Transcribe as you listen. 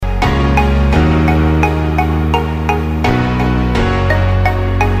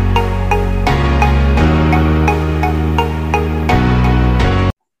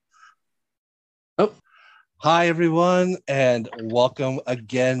Hi, everyone, and welcome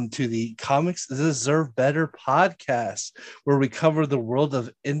again to the Comics Deserve Better podcast, where we cover the world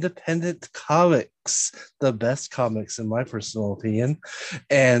of independent comics, the best comics, in my personal opinion.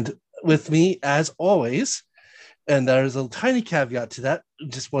 And with me, as always, and there's a tiny caveat to that,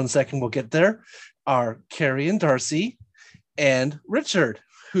 just 1 second, we'll get there, are Carrie and Darcy, and Richard,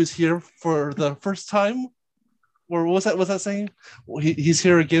 who's here for the first time. Or what was that saying? Well, he's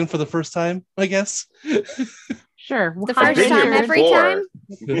here again for the first time, I guess. Sure. The first time every time.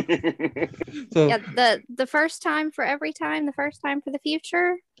 So, Yeah, the first time for every time, the first time for the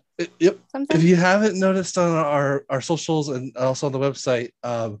future. Yep. Something. If you haven't noticed on our socials and also on the website,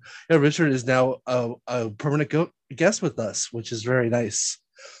 Richard is now a permanent guest with us, which is very nice.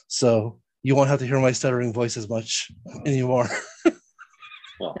 So you won't have to hear my stuttering voice as much anymore.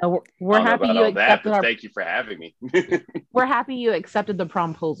 Well, no, we're happy you accepted. Thank you for having me. We're happy you accepted the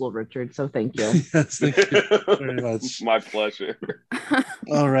promposal, Richard. So thank you. Yes, thank you very much. My pleasure.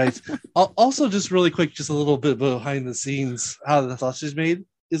 All right. Also, just really quick, just a little bit behind the scenes, how the sausage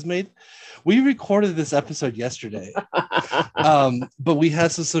is made. We recorded this episode yesterday, but we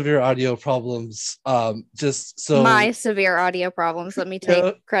had some severe audio problems. Just so my severe audio problems. Let me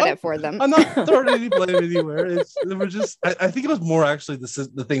take credit for them. I'm not throwing any blame anywhere. I think it was more actually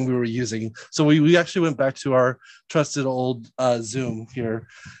the thing we were using. So we actually went back to our trusted old Zoom here,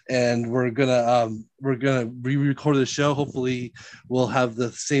 and we're gonna re-record the show. Hopefully, we'll have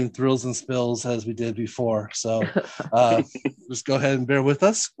the same thrills and spills as we did before. So just go ahead and bear with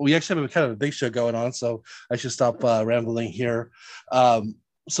us. We actually have a kind of a big show going on, so I should stop rambling here.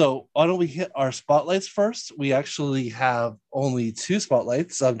 So why don't we hit our spotlights first? We actually have only 2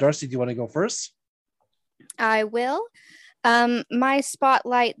 spotlights. Darcy, do you want to go first? I will. My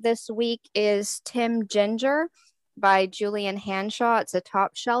spotlight this week is Tim Ginger by Julian Hanshaw. It's a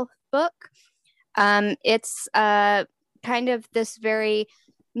top shelf book. It's kind of this very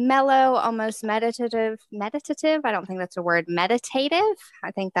mellow, almost meditative. I don't think that's a word. Meditative.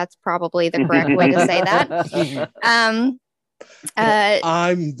 I think that's probably the correct way to say that.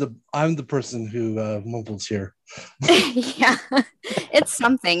 I'm the person who mumbles here. Yeah, it's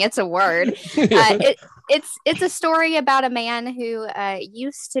something. It's a word. It's a story about a man who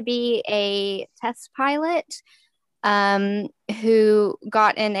used to be a test pilot, who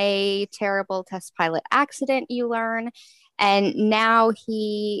got in a terrible test pilot accident, you learn. And now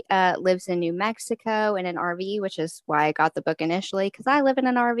he lives in New Mexico in an RV, which is why I got the book initially, because I live in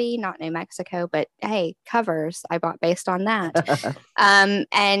an RV, not New Mexico. But hey, covers I bought based on that.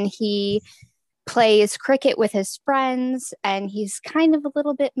 And he plays cricket with his friends, and he's kind of a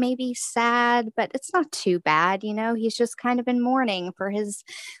little bit maybe sad, but it's not too bad. He's just kind of in mourning for his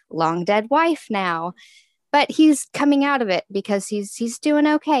long dead wife now. But he's coming out of it because he's doing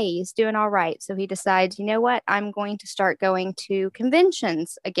okay. He's doing all right. So he decides, you know what? I'm going to start going to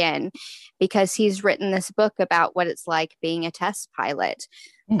conventions again, because he's written this book about what it's like being a test pilot.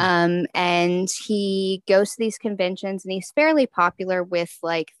 And he goes to these conventions, and he's fairly popular with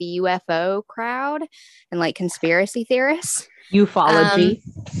like the UFO crowd and like conspiracy theorists. Ufology.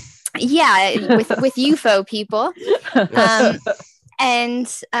 Yeah, with UFO people.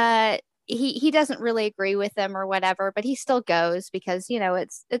 He doesn't really agree with them or whatever, but he still goes because,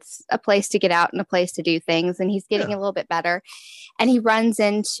 it's a place to get out and a place to do things. And he's getting a little bit better. And he runs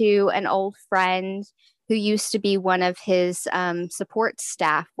into an old friend who used to be one of his support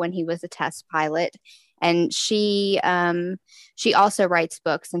staff when he was a test pilot. And she also writes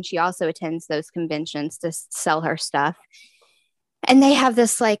books, and she also attends those conventions to sell her stuff. And they have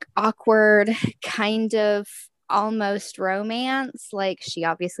this like awkward kind of almost romance. Like, she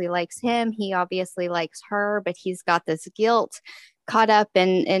obviously likes him, he obviously likes her, but he's got this guilt caught up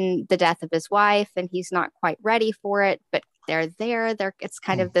in the death of his wife, and he's not quite ready for it, but they're it's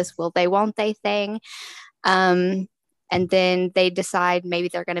kind of this will they won't they thing. And then they decide maybe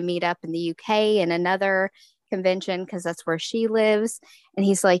they're going to meet up in the UK in another convention because that's where she lives. And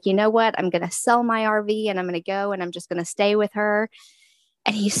he's like, you know what, I'm going to sell my RV and I'm going to go and I'm just going to stay with her.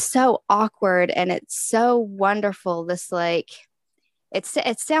 And he's so awkward, and it's so wonderful. This like, it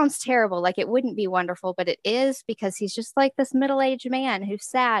sounds terrible. Like it wouldn't be wonderful, but it is, because he's just like this middle-aged man who's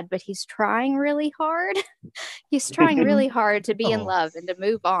sad, but he's trying really hard. He's trying really hard to be in love and to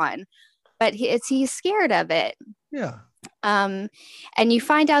move on, but he's scared of it. Yeah. And you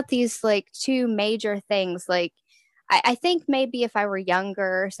find out these like 2 major things. Like, I think maybe if I were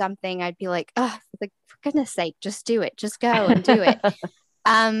younger or something, I'd be like, oh, for goodness sake, just do it. Just go and do it.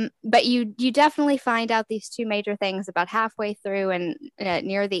 But you definitely find out these two major things about halfway through and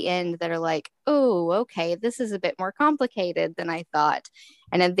near the end that are like, oh, okay, this is a bit more complicated than I thought.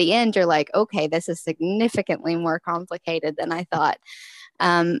 And at the end, you're like, okay, this is significantly more complicated than I thought.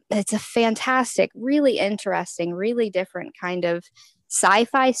 It's a fantastic, really interesting, really different kind of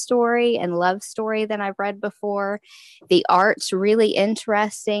sci-fi story and love story than I've read before. The art's really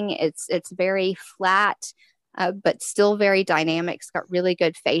interesting. It's very flat, but still very dynamic. It's got really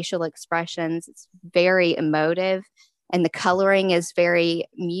good facial expressions. It's very emotive, and the coloring is very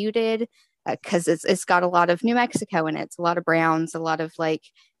muted because it's got a lot of New Mexico in it. It's a lot of browns, a lot of like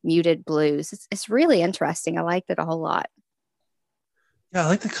muted blues. It's really interesting. I liked it a whole lot. Yeah, I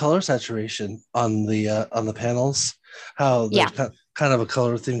like the color saturation on the panels. How Yeah. there's kind of a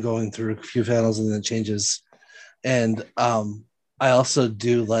color theme going through a few panels and then it changes. And I also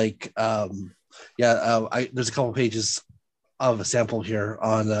do like there's a couple pages of a sample here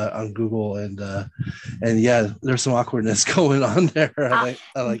on Google and yeah, there's some awkwardness going on there. I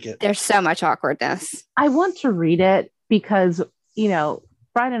like it. There's so much awkwardness. I want to read it because,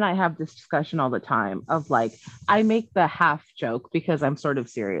 Brian and I have this discussion all the time of like, I make the half joke because I'm sort of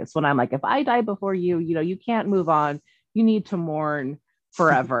serious when I'm like, if I die before you, you can't move on. You need to mourn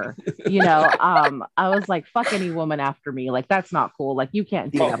forever. I was like, fuck any woman after me. Like, that's not cool. Like, you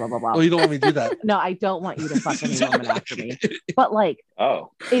can't do that, blah, blah, blah. Oh, you don't want me to do that. No, I don't want you to fuck any woman after me. But like,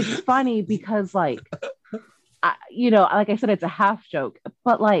 it's funny because like, like I said, it's a half joke,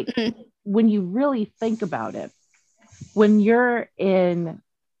 but like when you really think about it, when you're in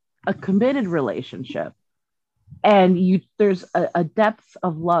a committed relationship and there's a depth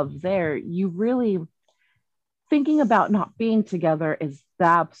of love there, you really thinking about not being together is the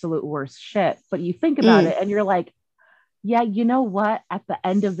absolute worst shit. But you think about it and you're like, yeah, you know what? At the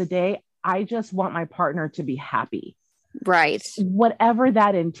end of the day, I just want my partner to be happy. Right. Whatever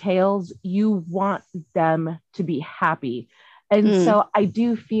that entails, you want them to be happy. And so I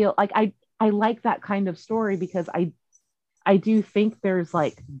do feel like I like that kind of story because I do think there's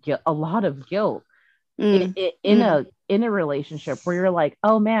like a lot of guilt in a relationship where you're like,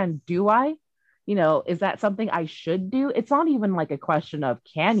 oh man, do I? Is that something I should do? It's not even like a question of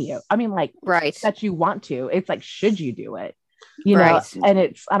can you? I mean, like, right, that you want to. It's like, should you do it? Know,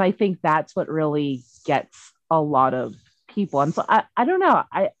 and I think that's what really gets a lot of people. And so I don't know.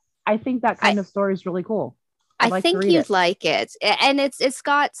 I think that kind of story is really cool. I think you'd like it, and it's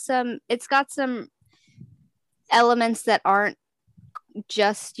got some elements that aren't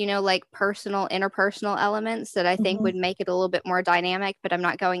just like interpersonal elements that I think would make it a little bit more dynamic, but I'm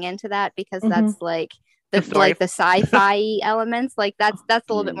not going into that because that's like the sci-fi elements, like that's a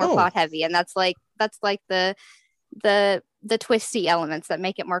little bit more plot heavy, and that's like the twisty elements that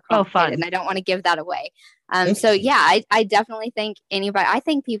make it more complicated, and I don't want to give that away. So yeah, I definitely think I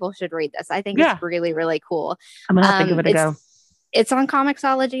think people should read this. I think it's really, really cool. I'm gonna have to give it a go. It's on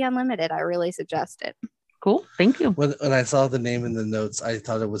Comixology Unlimited. I really suggest it. Cool. Thank you. When I saw the name in the notes, I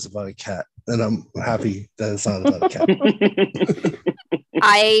thought it was about a cat, and I'm happy that it's not about a cat.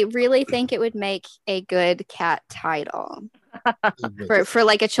 I really think it would make a good cat title for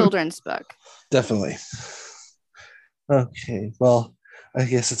like a children's book. Definitely. Okay. Well, I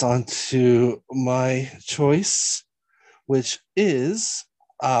guess it's on to my choice, which is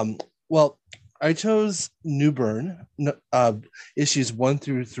I chose Newburn, issues 1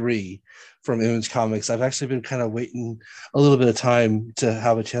 through 3 from Image Comics. I've actually been kind of waiting a little bit of time to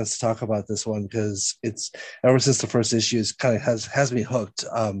have a chance to talk about this one because it's ever since the first issue is kind of has me hooked.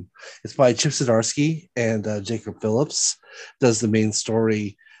 It's by Chip Zdarsky and Jacob Phillips does the main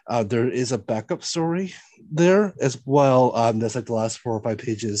story. There is a backup story there as well. That's like the last 4 or 5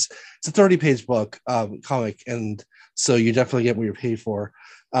 pages. It's a 30-page book, comic, and so you definitely get what you're paid for.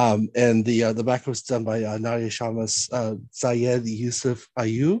 And the backup was done by Nadia Shamas, Zayed Yusuf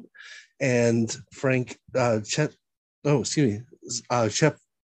Ayub, and Frank Chepkovic.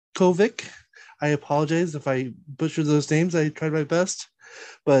 I apologize if I butchered those names. I tried my best,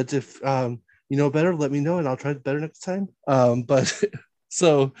 but if you know better, let me know, and I'll try better next time.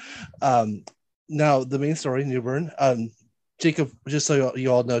 So now the main story, Newburn. Jacob, just so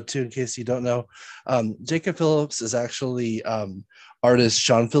you all know too, in case you don't know, Jacob Phillips is actually artist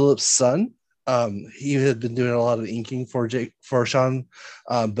Sean Phillips' son. He had been doing a lot of inking for Sean,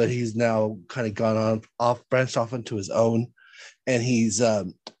 but he's now kind of gone branched off into his own, and he's now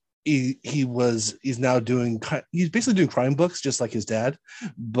he's basically doing crime books just like his dad,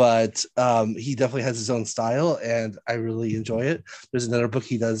 but he definitely has his own style, and I really enjoy it. There's another book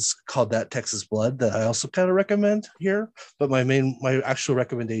he does called That Texas Blood that I also kind of recommend here, but my actual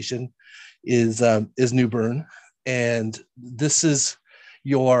recommendation is Newburn, and this is,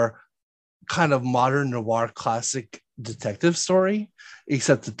 your kind of modern noir classic detective story,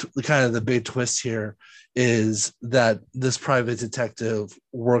 except the kind of the big twist here is that this private detective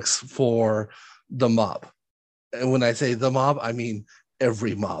works for the mob. And when I say the mob, I mean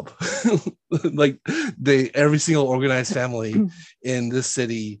every mob. Like every single organized family in this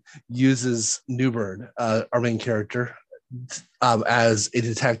city uses Newburn, our main character, as a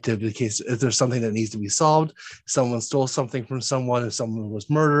detective in case if there's something that needs to be solved. Someone stole something from someone, if someone was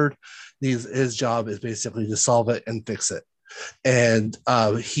murdered, his job is basically to solve it and fix it. And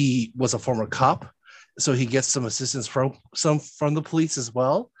he was a former cop, so he gets some assistance from the police as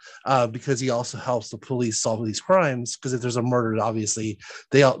well, because he also helps the police solve these crimes. Because if there's a murder, obviously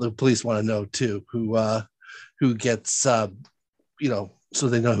the police want to know too who gets so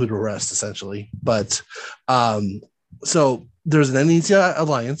they know who to arrest essentially. But so there's an uneasy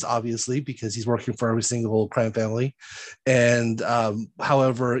alliance, obviously, because he's working for every single crime family. And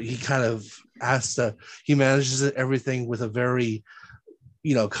however, he kind of he manages everything with a very,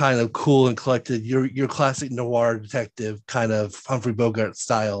 kind of cool and collected, your classic noir detective kind of Humphrey Bogart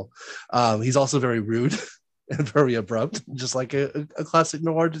style. He's also very rude and very abrupt, just like a classic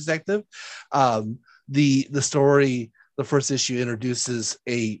noir detective. The story, the first issue introduces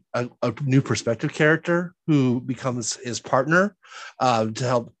a new perspective character who becomes his partner, to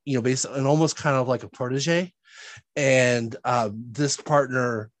help, based on almost kind of like a protege. And this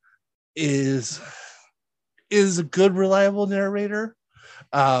partner is a good, reliable narrator.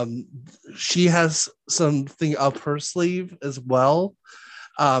 She has something up her sleeve as well.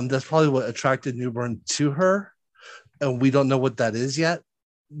 That's probably what attracted Newburn to her. And we don't know what that is yet,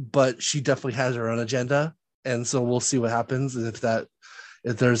 but she definitely has her own agenda. And so we'll see what happens. And if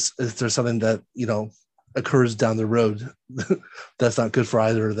there's something that, occurs down the road, that's not good for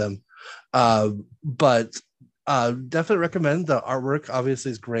either of them. But definitely recommend. The artwork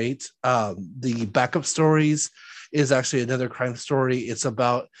obviously is great. The backup stories is actually another crime story. It's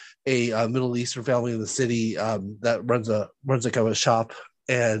about a Middle Eastern family in the city that runs like a shop,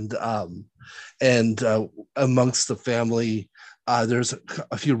 and amongst the family, there's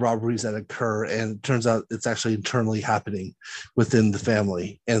a few robberies that occur, and it turns out it's actually internally happening within the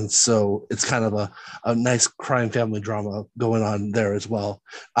family. And so it's kind of a nice crime family drama going on there as well,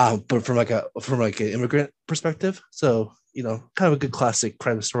 but from like an immigrant perspective. So kind of a good classic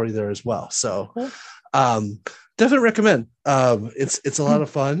crime story there as well. So definitely recommend. It's a lot of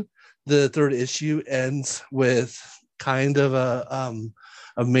fun. The third issue ends with kind of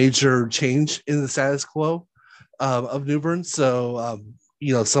a major change in the status quo of Newburn. So,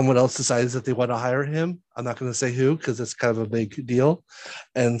 someone else decides that they want to hire him. I'm not going to say who, because it's kind of a big deal.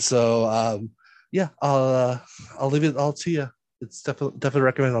 And so, I'll leave it all to you. It's definitely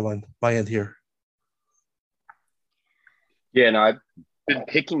recommend on my end here. Yeah, no, I've been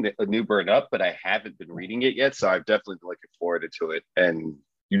picking the Newburn up, but I haven't been reading it yet. So I've definitely been looking forward to it. And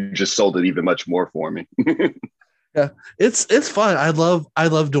you just sold it even much more for me. Yeah, it's fun. I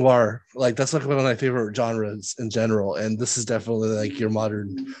love noir. Like that's like one of my favorite genres in general, and this is definitely like your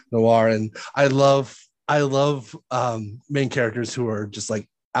modern noir. And I love main characters who are just like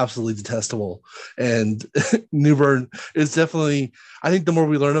absolutely detestable. And Newburn is definitely. I think the more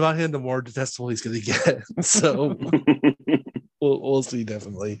we learn about him, the more detestable he's going to get. So we'll see.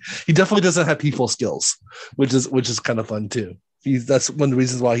 Definitely, he definitely doesn't have people skills, which is kind of fun too. That's one of the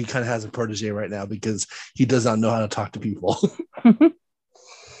reasons why he kind of has a protege right now, because he does not know how to talk to people.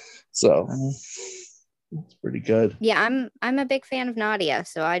 So it's pretty good. Yeah, I'm a big fan of Nadia,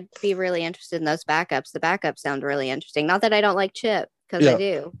 so I'd be really interested in those backups. The backups sound really interesting. Not that I don't like Chip, because I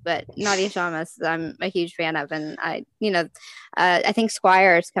do, but Nadia Shammas I'm a huge fan of, and I think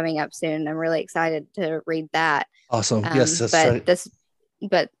Squire is coming up soon. I'm really excited to read that. Awesome. Yes, that's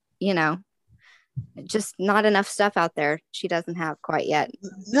right. Just not enough stuff out there she doesn't have quite yet.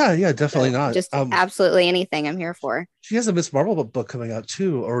 Yeah, definitely not. Just absolutely anything I'm here for. She has a Miss Marvel book coming out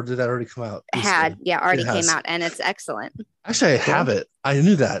too, or did that already come out? Already came out, and it's excellent. Actually, I have it. I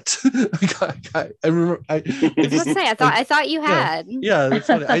knew that. I remember. I was going to say, I thought you had. Yeah, that's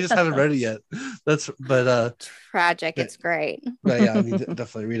funny. I just haven't read it yet. Tragic. It's great. Yeah, I need to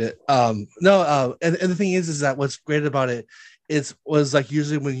definitely read it. And the thing is that what's great about it was like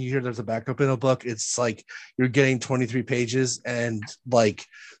usually when you hear there's a backup in a book, it's like you're getting 23 pages, and like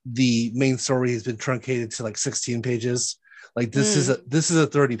the main story has been truncated to like 16 pages. Like this is a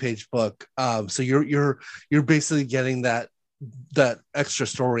 30-page book. So you're basically getting that extra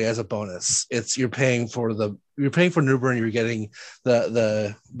story as a bonus. You're paying for Newburn, you're getting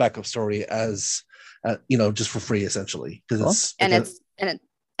the backup story as just for free essentially, because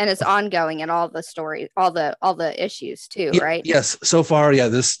and And it's ongoing in all the stories, all the issues too, right? Yes. So far, yeah.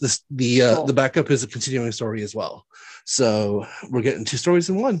 Cool. The backup is a continuing story as well. So we're getting 2 stories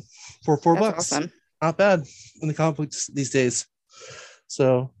in one for $4. Awesome. Not bad in the comic books these days.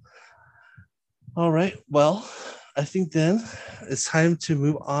 So, all right. Well, I think then it's time to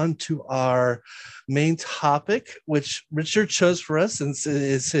move on to our main topic, which Richard chose for us since it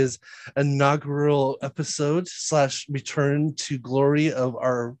is his inaugural episode / return to glory of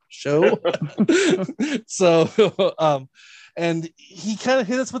our show. So, and he kind of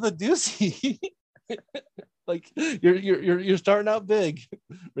hit us with a doozy. Like you're starting out big,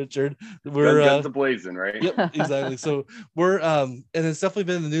 Richard. We're guns blazing, right? Yep, exactly. So we're and it's definitely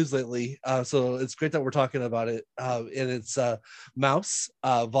been in the news lately. So it's great that we're talking about it. And it's Maus,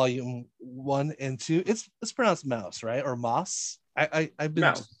 volume 1 and 2. It's pronounced Mouse, right? Or Moss. I've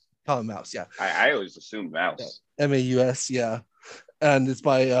been calling Mouse. Yeah. I always assumed Mouse. Yeah. Maus. Yeah. And it's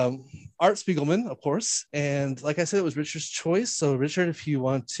by Art Spiegelman, of course. And like I said, it was Richard's choice. So, Richard, if you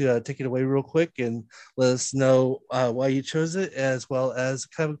want to take it away real quick and let us know why you chose it, as well as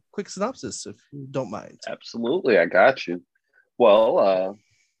kind of a quick synopsis, if you don't mind. Absolutely. I got you. Well,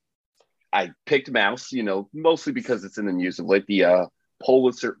 I picked Mouse, mostly because it's in the news of like the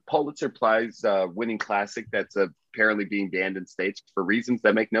Pulitzer Prize winning classic that's apparently being banned in states for reasons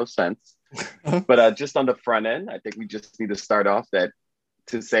that make no sense. But just on the front end, I think we just need to start off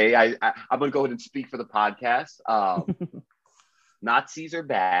to say I'm going to go ahead and speak for the podcast. Nazis are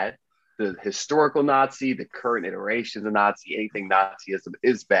bad. The historical Nazi, the current iterations of Nazi, anything Nazism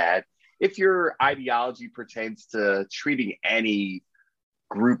is bad. If your ideology pertains to treating any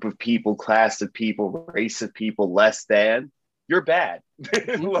group of people, class of people, race of people less than, you're bad.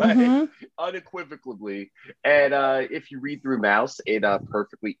 Unequivocally. And if you read through Mouse, it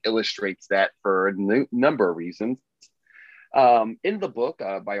perfectly illustrates that for a number of reasons. In the book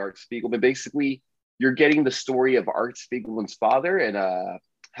by Art Spiegelman, basically, you're getting the story of Art Spiegelman's father and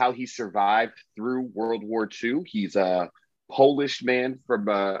how he survived through World War II. He's a Polish man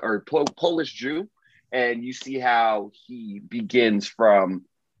Polish Jew. And you see how he begins from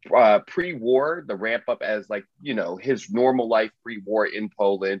pre-war, the ramp up as his normal life pre-war in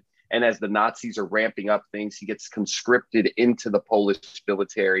Poland. And as the Nazis are ramping up things, he gets conscripted into the Polish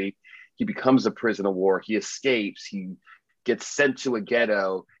military. He becomes a prisoner of war. He escapes. He gets sent to a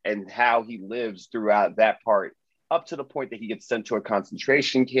ghetto, and how he lives throughout that part up to the point that he gets sent to a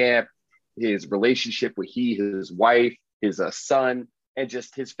concentration camp, his relationship with his wife, his son, and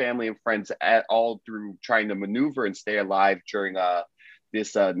just his family and friends all through trying to maneuver and stay alive during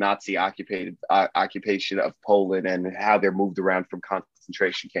this Nazi occupation of Poland, and how they're moved around from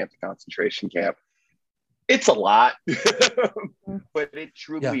concentration camp to concentration camp. It's a lot, but it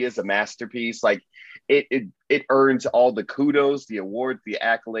truly is a masterpiece. Like it earns all the kudos, the awards, the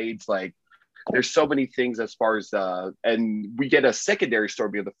accolades. Like there's so many things as far as and we get a secondary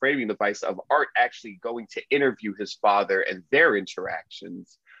story of the framing device of Art actually going to interview his father and their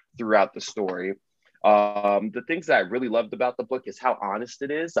interactions throughout the story. The things that I really loved about the book is how honest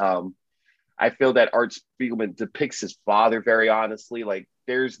it is. I feel that Art Spiegelman depicts his father very honestly. Like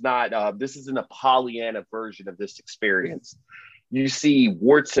there's not, this isn't a Pollyanna version of this experience. You see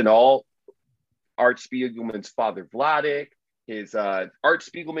warts and all. Art Spiegelman's father, Vladek, his Art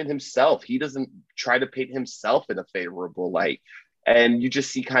Spiegelman himself, he doesn't try to paint himself in a favorable light. And you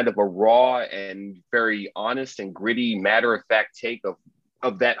just see kind of a raw and very honest and gritty, matter-of-fact take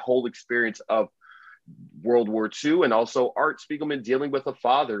of that whole experience of World War II, and also Art Spiegelman dealing with a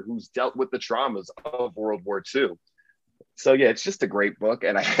father who's dealt with the traumas of World War II. So yeah, it's just a great book,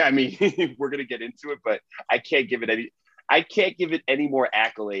 and I mean, we're gonna get into it, but I can't give it any more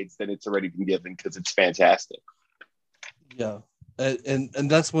accolades than it's already been given because it's fantastic. Yeah, and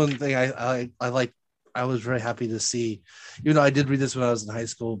that's one thing I like. I was very happy to see. You know, I did read this when I was in high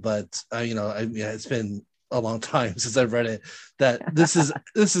school, but it's been a long time since I've read it. That this is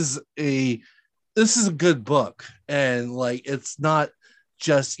a good book, and like it's not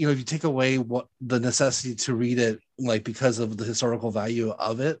just, if you take away what the necessity to read it, like because of the historical value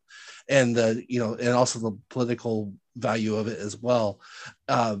of it, and the and also the political value of it as well,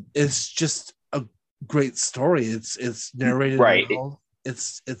 it's just a great story. It's narrated right. Well.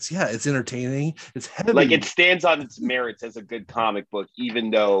 It's entertaining. It's heavy. Like it stands on its merits as a good comic book, even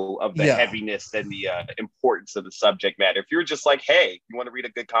though of the heaviness and the importance of the subject matter. If you're just like, hey, you want to read a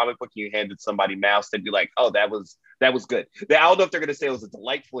good comic book, and you handed somebody Mouse, they'd be like, oh, that was good. I don't know if they're going to say it was a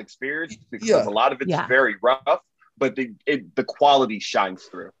delightful experience because a lot of it's very rough, but the quality shines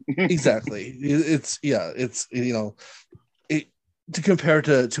through. Exactly. to compare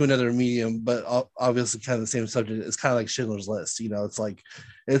to another medium, but obviously kind of the same subject. It's kind of like Schindler's List. You know, it's like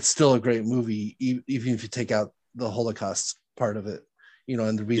it's still a great movie, even if you take out the Holocaust part of it. You know,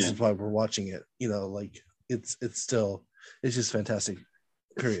 and the reasons why we're watching it. You know, like it's just fantastic.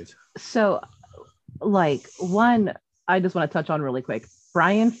 Period. So, like one, I just want to touch on really quick.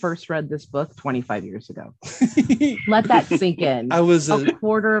 Brian first read this book 25 years ago. Let that sink in. I was a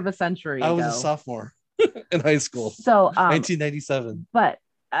quarter of a century ago. I was a sophomore in high school. So 1997. But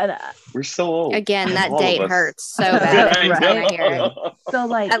we're so old. Again, that date hurts so bad. Right? So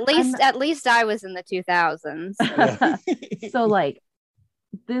like at least I was in the 2000s. So like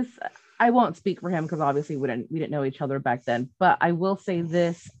this, I won't speak for him because obviously we didn't know each other back then. But I will say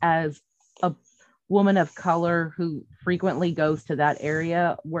this as a woman of color who frequently goes to that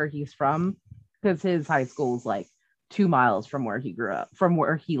area where he's from, because his high school is like 2 miles from where he grew up, from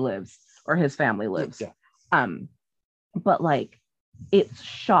where he lives or his family lives. But like, it's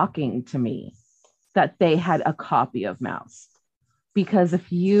shocking to me that they had a copy of Maus, because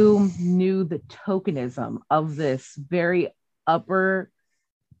if you knew the tokenism of this very upper,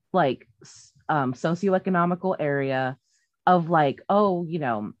 like socioeconomical area of like, oh, you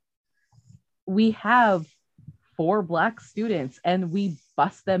know, we have 4 Black students and we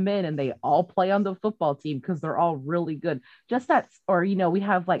bust them in and they all play on the football team because they're all really good. Just that, or, you know, we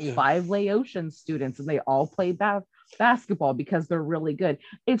have like 5 Laotian students and they all play basketball because they're really good.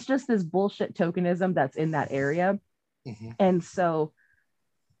 It's just this bullshit tokenism that's in that area. And so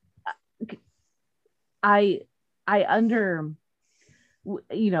I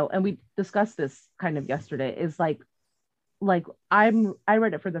you know, and we discussed this kind of yesterday, is like I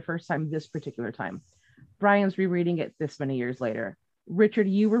read it for the first time this particular time. Brian's rereading it this many years later. Richard,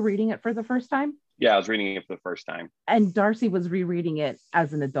 you were reading it for the first time? Yeah, I was reading it for the first time. And Darcy was rereading it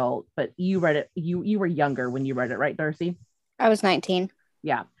as an adult, but you read it, you were younger when you read it, right, Darcy? I was 19.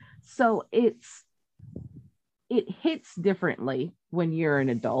 Yeah. So it hits differently when you're an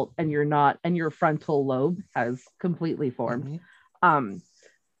adult and you're not, and your frontal lobe has completely formed.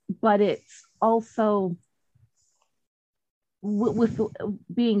 But it's also with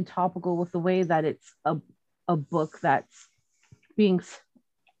being topical with the way that it's a book that's being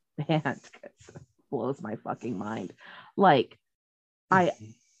banned. Blows my fucking mind. Like, I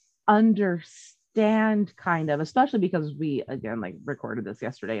understand kind of, especially because we again like recorded this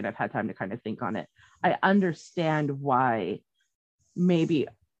yesterday and I've had time to kind of think on it. I understand why maybe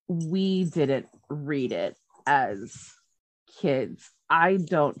we didn't read it as kids. I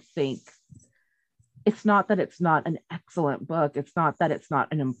don't think, it's not that it's not an excellent book. It's not that it's not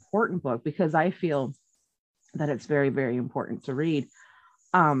an important book, because I feel that it's very, very important to read.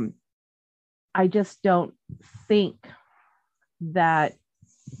 I just don't think that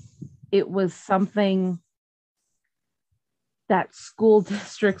it was something that school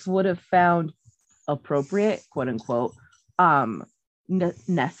districts would have found appropriate, quote unquote,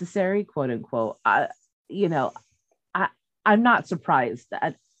 necessary, quote unquote. You know, I'm not surprised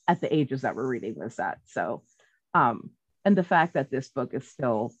at the ages that we're reading this at. So, and the fact that this book is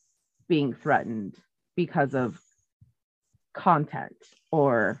still being threatened because of content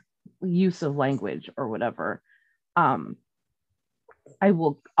or use of language or whatever, I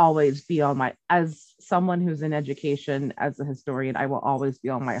will always be on my, as someone who's in education, as a historian, I will always be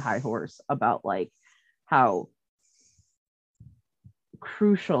on my high horse about like how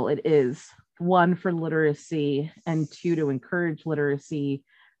crucial it is, 1, for literacy, and 2, to encourage literacy,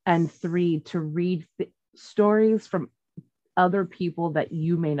 and 3, to read stories from other people that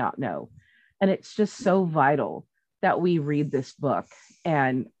you may not know. And it's just so vital that we read this book.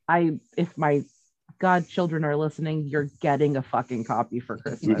 And if my godchildren are listening, you're getting a fucking copy for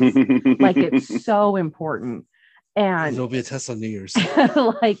Christmas. Like, it's so important. And there'll be a test on New Year's.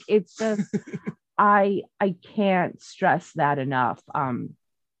 Like, it's just, I can't stress that enough.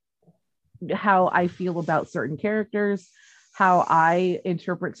 How I feel about certain characters, how I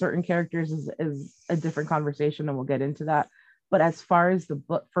interpret certain characters is a different conversation, and we'll get into that. But as far as the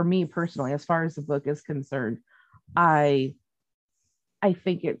book, for me personally, as far as the book is concerned, I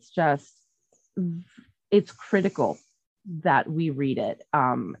think it's critical that we read it,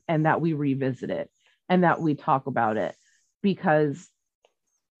 and that we revisit it, and that we talk about it, because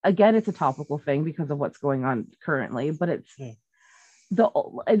again, it's a topical thing because of what's going on currently, but it's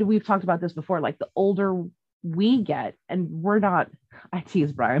and we've talked about this before, like the older we get, and we're not, I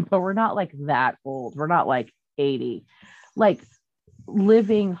tease Brian, but we're not like that old. We're not like 80, like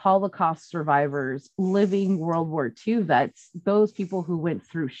living Holocaust survivors, living World War II vets, those people who went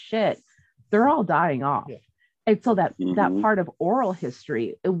through shit, they're all dying off. And so that part of oral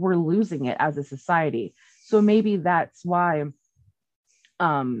history, we're losing it as a society. So maybe that's why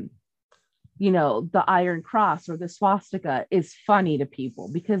the Iron Cross or the swastika is funny to people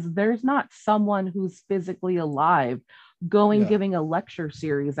because there's not someone who's physically alive giving a lecture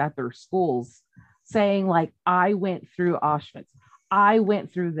series at their schools saying like, I went through Auschwitz, I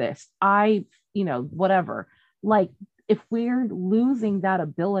went through this, whatever. Like, if we're losing that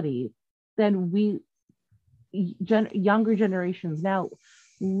ability, then younger generations now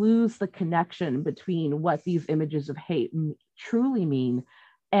lose the connection between what these images of hate truly mean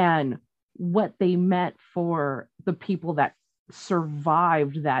and what they meant for the people that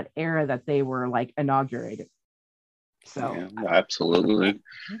survived that era that they were like inaugurated. So yeah, absolutely.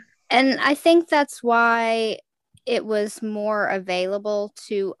 And I think that's why it was more available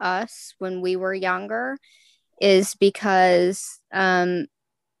to us when we were younger, is because I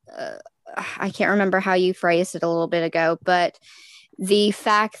can't remember how you phrased it a little bit ago, but the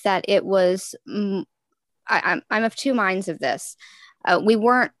fact that it was, I'm of two minds of this. We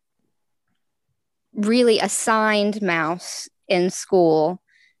weren't really assigned Maus in school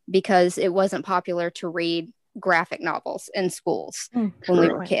because it wasn't popular to read graphic novels in schools when we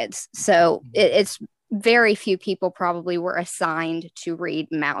were kids. So it's very few people probably were assigned to read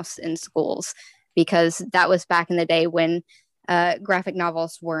Maus in schools, because that was back in the day when graphic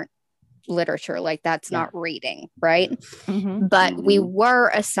novels weren't literature. Like, that's not reading, right? Mm-hmm. But we were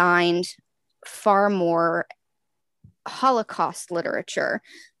assigned far more Holocaust literature.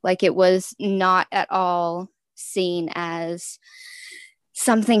 Like, it was not at all seen as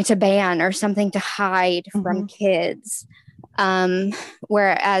something to ban or something to hide from kids.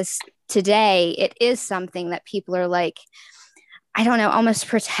 Whereas today it is something that people are like, I don't know, almost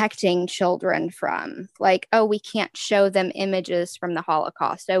protecting children from. Like, oh, we can't show them images from the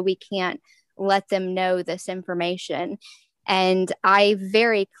Holocaust. Oh, we can't let them know this information. And I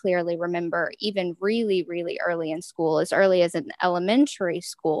very clearly remember, even really, really early in school, as early as in elementary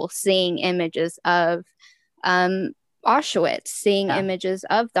school, seeing images of Auschwitz, seeing images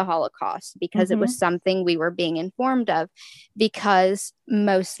of the Holocaust, because it was something we were being informed of, because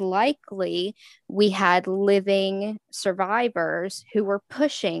most likely we had living survivors who were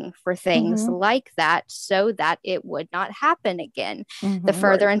pushing for things like that so that it would not happen again. The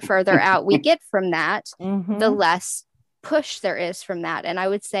further and further out we get from that, the less push there is from that. And I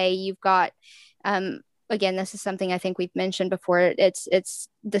would say you've got again, this is something I think we've mentioned before, it's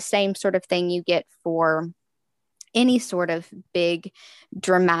the same sort of thing you get for any sort of big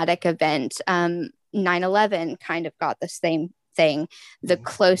dramatic event. 9/11 kind of got the same thing. The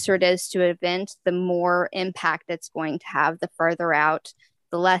closer it is to an event, the more impact it's going to have. The further out,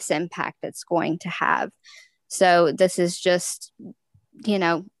 the less impact it's going to have. So this is just,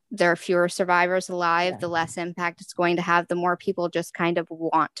 there are fewer survivors alive, the less impact it's going to have, the more people just kind of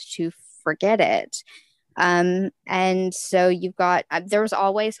want to forget it. And so you've got, there was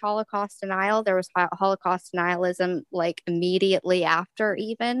always Holocaust denial. There was Holocaust denialism like immediately after,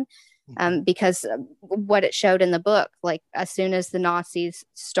 even because what it showed in the book, like as soon as the Nazis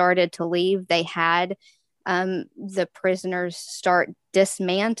started to leave, they had the prisoners start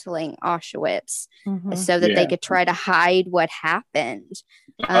dismantling Auschwitz so that they could try to hide what happened.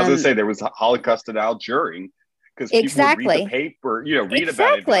 I was going to say there was Holocaust denial during, because people would read the paper, read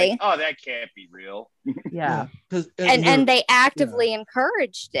about it, like, oh, that can't be real. And they actively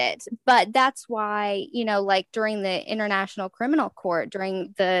encouraged it. But that's why, like during the International Criminal Court,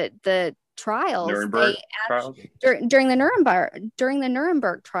 during the trials, during the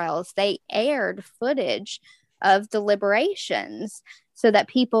Nuremberg trials, they aired footage of the liberations so that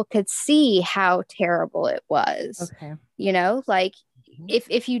people could see how terrible it was. Like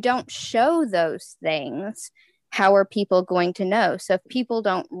if you don't show those things, how are people going to know? So if people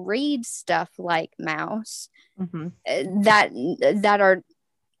don't read stuff like Maus, that are,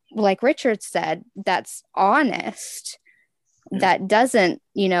 like Richard said, that's honest, that doesn't,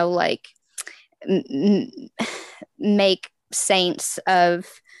 make saints of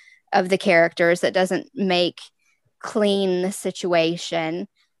the characters, that doesn't make clean the situation,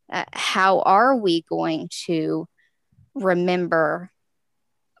 how are we going to remember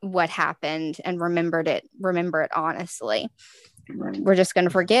what happened and remember it honestly? We're just going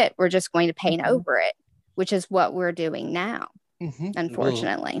to forget. We're just going to paint over it, which is what we're doing now.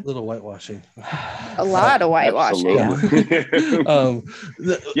 Unfortunately, a little whitewashing, a lot of whitewashing.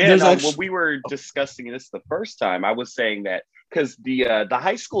 When we were discussing this the first time, I was saying that because the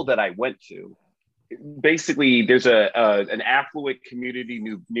high school that I went to, basically there's an affluent community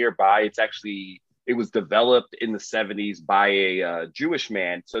nearby. It was developed in the 70s by a Jewish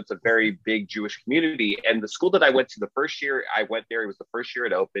man. So it's a very big Jewish community. And the school that I went to, the first year I went there, it was the first year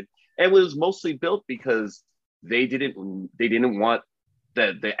it opened. And it was mostly built because they didn't want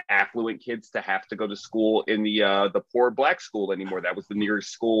the affluent kids to have to go to school in the poor Black school anymore. That was the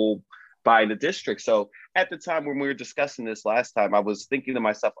nearest school by the district. So at the time when we were discussing this last time, I was thinking to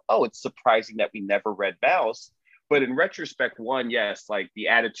myself, oh, it's surprising that we never read Maus. But in retrospect, one, yes, like the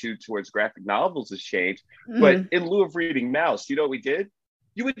attitude towards graphic novels has changed. But in lieu of reading Maus, you know what we did?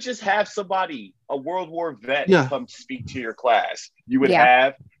 You would just have somebody, a World War vet, come speak to your class. You would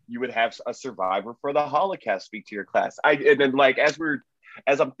have a survivor for the Holocaust speak to your class. And then, like, as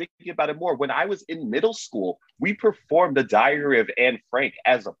I'm thinking about it more, when I was in middle school, we performed the Diary of Anne Frank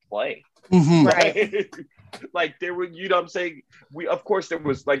as a play. Right. Like there were, you know what I'm saying? Of course, there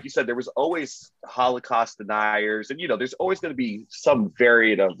was, like you said, there was always Holocaust deniers, and, you know, there's always going to be some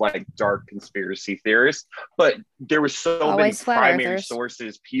variant of like dark conspiracy theorists, but there was so many primary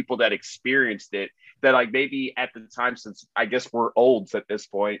sources, people that experienced it, that like maybe at the time, since I guess we're olds at this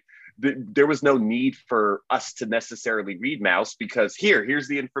point, there was no need for us to necessarily read Maus, because here's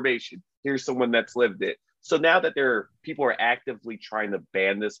the information. Here's someone that's lived it. So now that people are actively trying to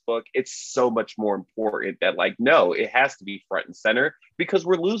ban this book, it's so much more important that, like, no, it has to be front and center, because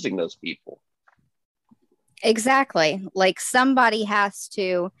we're losing those people. Exactly. Like somebody has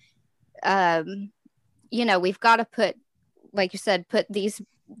to, you know, we've got to put, like you said, put these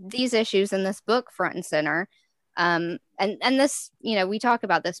issues in this book front and center. And this, you know, we talk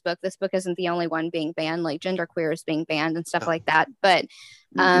about this book. This book isn't the only one being banned, like genderqueer is being banned and stuff like that. But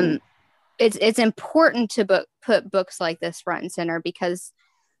it's important to put books like this front and center, because,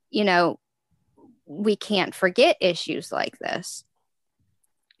 you know, we can't forget issues like this.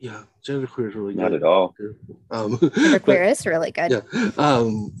 Yeah, genderqueer is really good. Not at all. Genderqueer is really good. Yeah,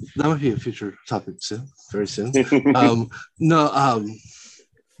 that might be a future topic soon, very soon.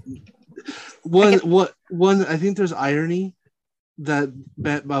 One, I think there's irony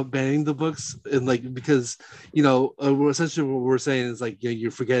about banning the books, and like, because, you know, essentially what we're saying is like, if you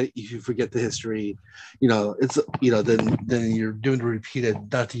forget the history, you know, it's, you know, then you're doing to repeat it,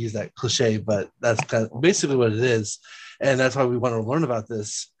 not to use that cliche, but that's kind of basically what it is, and that's why we want to learn about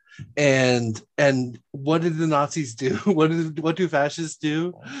this. And what did the Nazis do? What do fascists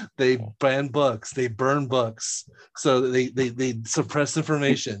do? They ban books, they burn books, so they suppress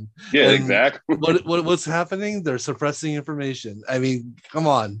information. Yeah, and exactly. What's happening? They're suppressing information. I mean, come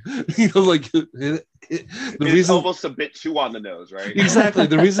on. You know, like it's almost a bit too on the nose, right? Exactly.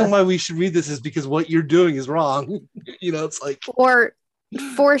 The reason why we should read this is because what you're doing is wrong. You know, it's like, or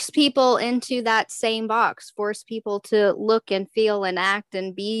force people into that same box, force people to look and feel and act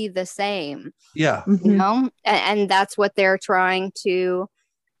and be the same. Yeah. You know, and that's what they're trying to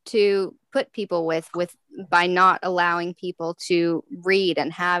put people with by not allowing people to read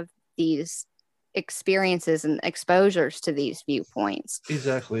and have these experiences and exposures to these viewpoints.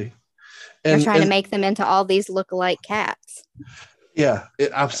 Exactly. They're trying to make them into all these look-alike cats. Yeah,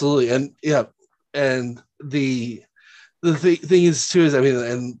 absolutely. And yeah, and the thing is too is, I mean,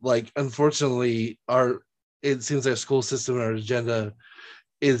 and like, unfortunately, it seems like our school system and our agenda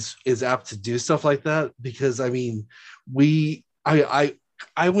is apt to do stuff like that, because I mean, I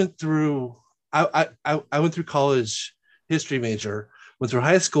went through college, history major, went through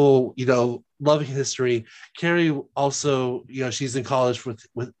high school, you know, loving history. Carrie also, you know, she's in college with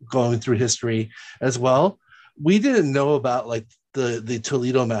going through history as well. We didn't know about like the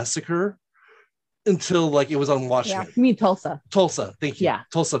Toledo massacre until like it was on Watchmen. You mean Tulsa? Tulsa, thank you. Yeah,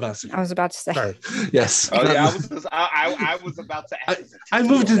 Tulsa massacre. I was about to say. Sorry. Yes. Oh yeah, I was about to ask. I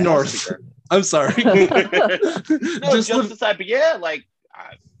moved to North. I'm sorry. No, just aside, but yeah, like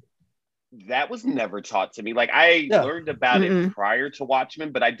that was never taught to me. Like I learned about it prior to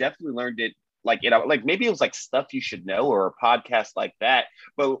Watchmen, but I definitely learned it like, you know, like maybe it was like Stuff You Should Know or a podcast like that,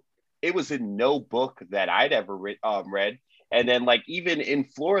 but it was in no book that I'd ever read. And then, like, even in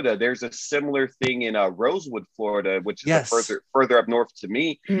Florida, there's a similar thing in Rosewood, Florida, which is further up north to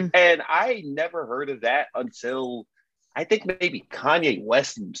me. And I never heard of that until I think maybe Kanye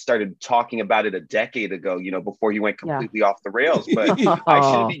West started talking about it a decade ago, you know, before he went completely off the rails. But I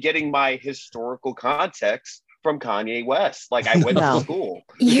should be getting my historical context from Kanye West. Like, I went to school.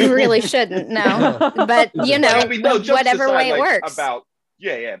 You really shouldn't, no. But, you know, I mean, whatever aside, way it works.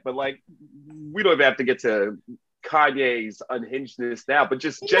 But, like, we don't even have to get to Kanye's unhingedness now, but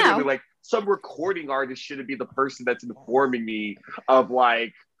just genuinely, like, some recording artist shouldn't be the person that's informing me of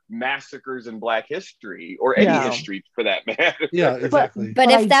like massacres in Black history or any history for that matter. Yeah, exactly. But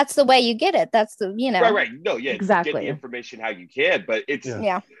if that's the way you get it, that's the, you know. Right. No, yeah, exactly. Get the information how you can, but it's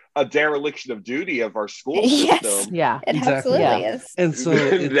a dereliction of duty of our school system. Yeah, it absolutely is. And so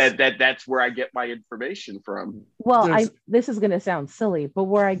that's where I get my information from. Well, this is going to sound silly, but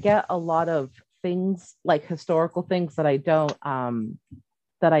where I get a lot of things, like historical things that I don't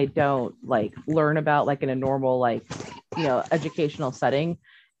like learn about like in a normal like, you know, educational setting,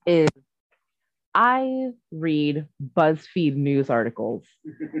 is I read BuzzFeed news articles.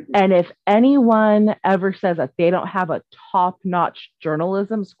 And if anyone ever says that they don't have a top-notch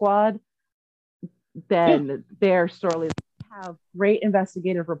journalism squad, then they're sorely have great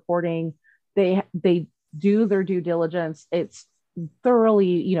investigative reporting. They do their due diligence. It's thoroughly,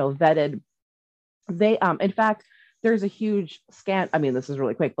 you know, vetted. They in fact, there's a huge I mean, this is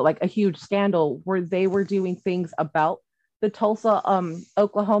really quick, but like a huge scandal where they were doing things about the Tulsa,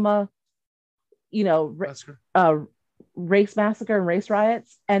 Oklahoma, you know, race massacre and race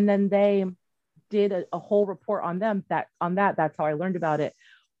riots, and then they did a whole report on them. That's how I learned about it.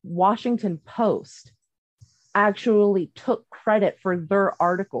 Washington Post actually took credit for their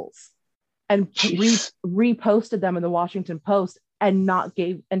articles and reposted them in the Washington Post and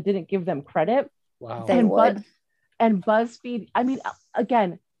didn't give them credit. Wow. And BuzzFeed, I mean,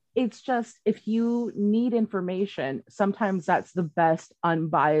 again, it's just, if you need information, sometimes that's the best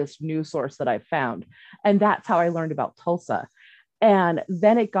unbiased news source that I've found. And that's how I learned about Tulsa. And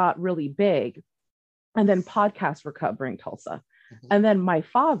then it got really big. And then podcasts were covering Tulsa. Mm-hmm. And then my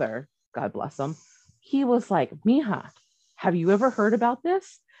father, God bless him, he was like, Mija, have you ever heard about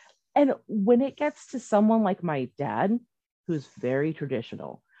this? And when it gets to someone like my dad, who's very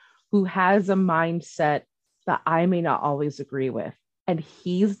traditional, who has a mindset that I may not always agree with, and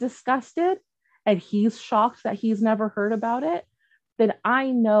he's disgusted and he's shocked that he's never heard about it, then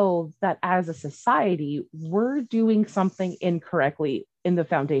I know that as a society, we're doing something incorrectly in the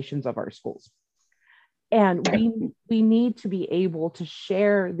foundations of our schools. And we need to be able to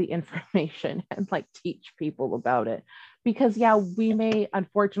share the information and like teach people about it. Because yeah, we may,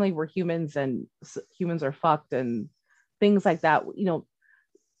 unfortunately, we're humans and humans are fucked and things like that. You know,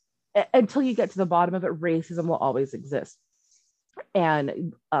 until you get to the bottom of it, racism will always exist.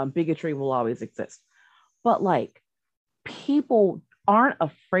 And bigotry will always exist. But like, people aren't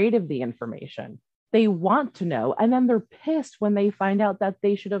afraid of the information. They want to know, and then they're pissed when they find out that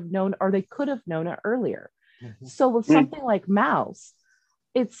they should have known or they could have known it earlier. Mm-hmm. So with something like Mouse,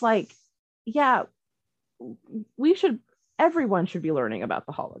 it's like, yeah, everyone should be learning about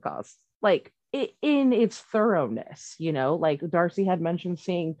the Holocaust, like in its thoroughness, you know, like Darcy had mentioned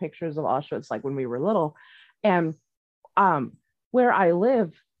seeing pictures of Auschwitz, like when we were little. And where I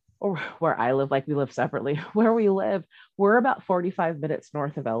live, like we live separately, where we live, we're about 45 minutes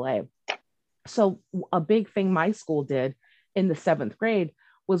north of LA. So a big thing my school did in the 7th grade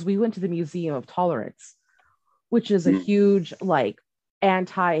was we went to the Museum of Tolerance, which is a huge like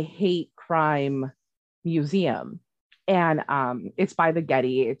anti-hate crime museum. And it's by the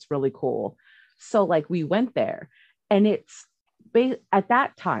Getty. It's really cool. So like we went there, and at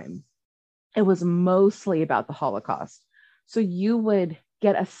that time, it was mostly about the Holocaust. So you would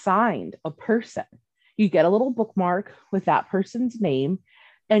get assigned a person. You get a little bookmark with that person's name,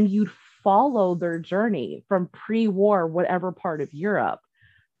 and you'd follow their journey from pre-war, whatever part of Europe,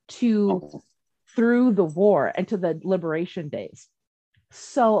 to through the war and to the liberation days.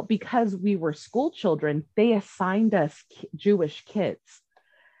 So because we were school children, they assigned us Jewish kids.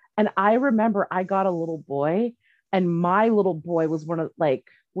 And I remember I got a little boy, and my little boy was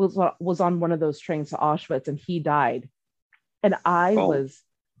was on one of those trains to Auschwitz, and he died. And I was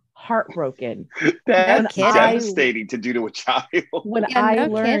heartbroken. That's devastating to do to a child. When I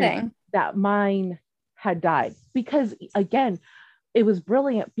learned that mine had died, because again, it was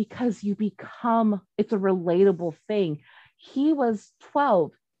brilliant because it's a relatable thing. He was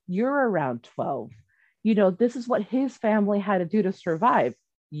 12, you're around 12. You know, this is what his family had to do to survive.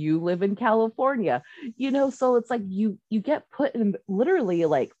 You live in California, you know, so it's like you get put in, literally,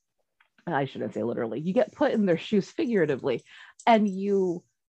 like, I shouldn't say literally, you get put in their shoes figuratively, and you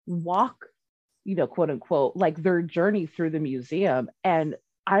walk, you know, quote unquote, like their journey through the museum. And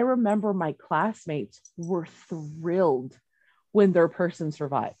I remember my classmates were thrilled when their person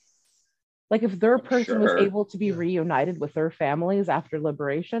survived. Like if their person was able to be reunited with their families after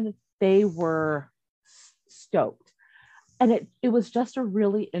liberation, they were stoked. And it was just a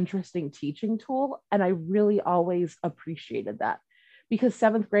really interesting teaching tool. And I really always appreciated that, because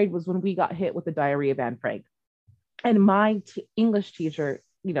 7th grade was when we got hit with the Diary of Anne Frank. And my English teacher,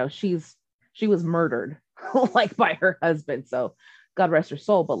 you know, she was murdered like by her husband. So God rest her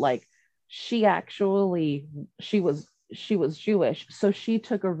soul. But like she was Jewish. So she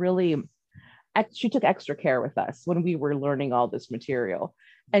took extra care with us when we were learning all this material.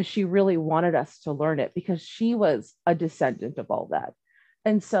 And she really wanted us to learn it because she was a descendant of all that.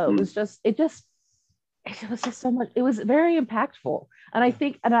 And so it it was just so much. It was very impactful. And I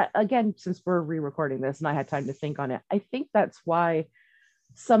think, again, since we're re-recording this and I had time to think on it, I think that's why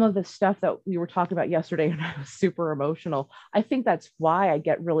some of the stuff that we were talking about yesterday, and I was super emotional. I think that's why I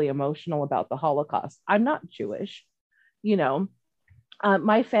get really emotional about the Holocaust. I'm not Jewish, you know.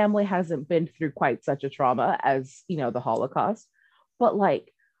 My family hasn't been through quite such a trauma as, you know, the Holocaust, but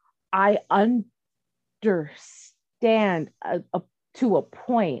like I understand to a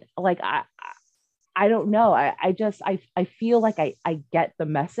point. Like I don't know. I feel like I get the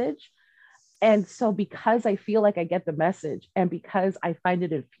message. And so because I feel like I get the message, and because I find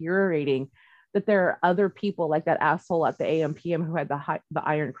it infuriating that there are other people like that asshole at the AMPM who had the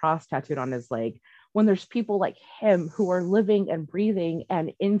Iron Cross tattooed on his leg, when there's people like him who are living and breathing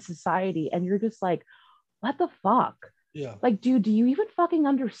and in society, and you're just like, what the fuck? Yeah. Like, dude, do you even fucking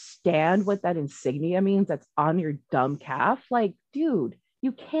understand what that insignia means that's on your dumb calf? Like, dude,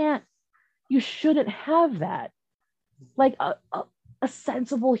 you shouldn't have that. Like a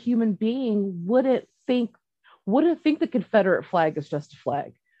sensible human being wouldn't think the Confederate flag is just a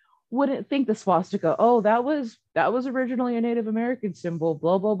flag. Wouldn't think the swastika, oh, that was originally a Native American symbol,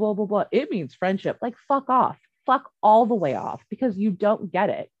 blah, blah, blah, blah, blah. It means friendship. Like, fuck off. Fuck all the way off, because you don't get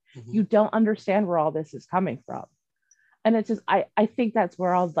it. Mm-hmm. You don't understand where all this is coming from. And it's just, I think that's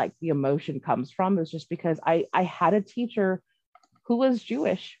where all like the emotion comes from, is just because I had a teacher who was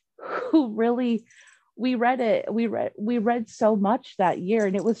Jewish, who really, we read so much that year,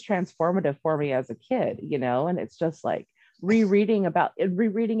 and it was transformative for me as a kid, you know. And it's just like rereading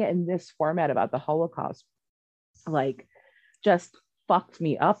it in this format about the Holocaust, like, just fucked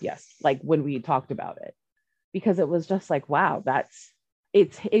me up. Yes, like when we talked about it, because it was just like, wow,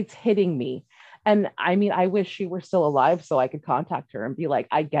 it's hitting me. And I mean, I wish she were still alive so I could contact her and be like,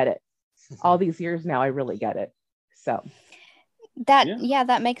 I get it. All these years now, I really get it. So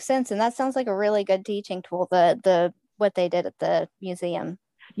that makes sense. And that sounds like a really good teaching tool, the what they did at the museum.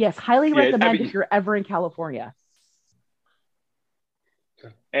 Yes, highly recommend if you're ever in California.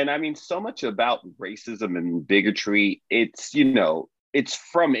 And I mean, so much about racism and bigotry, it's, you know, it's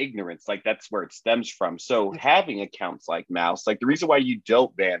from ignorance. Like, that's where it stems from. So having accounts like Mouse, like the reason why you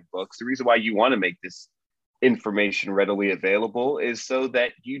don't ban books, the reason why you want to make this information readily available is so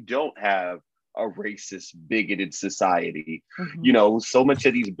that you don't have a racist, bigoted society. Mm-hmm. You know, so much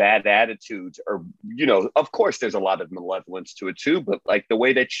of these bad attitudes are, you know, of course there's a lot of malevolence to it too, but like the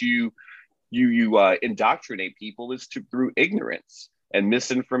way that you indoctrinate people is through ignorance and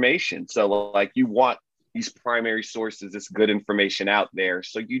misinformation. So like, you want these primary sources, this good information out there,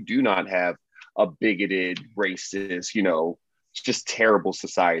 so you do not have a bigoted, racist, you know, just terrible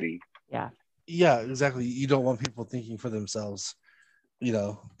society. Yeah, exactly. You don't want people thinking for themselves, you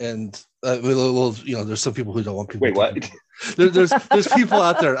know. And well, you know, there's some people who don't want people. Wait, what? There's people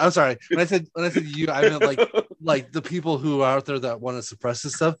out there. I'm sorry. When I said you, I meant like the people who are out there that want to suppress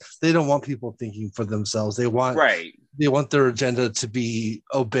this stuff. They don't want people thinking for themselves. They want their agenda to be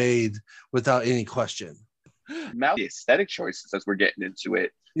obeyed without any question. Mouse, the aesthetic choices, as we're getting into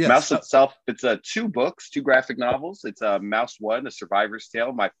it. Yes. Mouse itself, it's 2 books, 2 graphic novels. It's Mouse 1, A Survivor's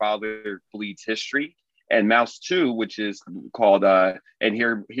Tale, My Father Bleeds History, and Mouse 2, which is called And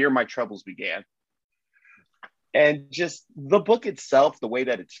Here My Troubles Began. And just the book itself, the way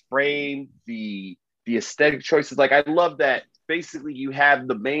that it's framed, the aesthetic choices, like, I love that basically you have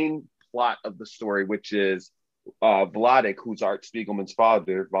the main plot of the story, which is Vladek, who's Art Spiegelman's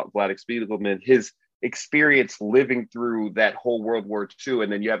father, Vladek Spiegelman, his experience living through that whole World War II.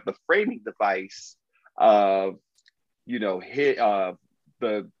 And then you have the framing device of, you know,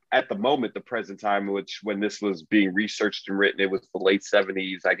 at the moment, the present time, which when this was being researched and written, it was the late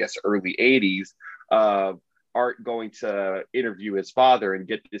 70s, I guess early 80s, Art going to interview his father and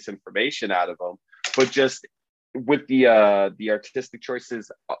get this information out of him. But just with the artistic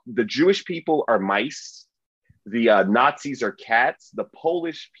choices, the Jewish people are mice, the Nazis are cats, the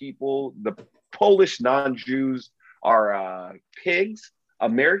Polish people, the Polish non-Jews are pigs,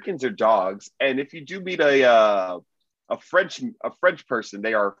 Americans are dogs, and if you do meet a French person,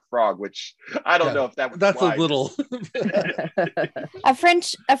 they are a frog, which I don't know if that's wise. A little a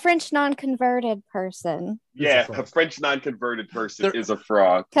French non-converted person. Yeah, a French non-converted person is a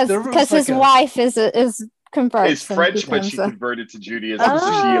frog because his wife is converted. Is French, but she converted to Judaism, so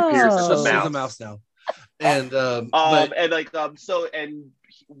she appears as a mouse now. And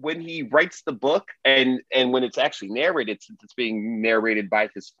when he writes the book and when it's actually narrated, since it's being narrated by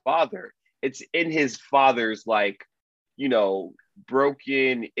his father, it's in his father's, like, you know,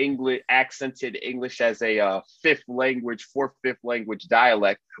 broken English, accented English as a 4th fifth language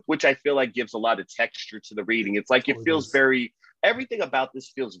dialect, which I feel like gives a lot of texture to the reading. It's like, it feels very everything about this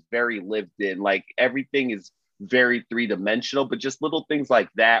feels very lived in. Like everything is very three-dimensional, but just little things like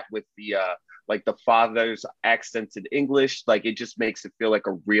that with the like the father's accented English, like it just makes it feel like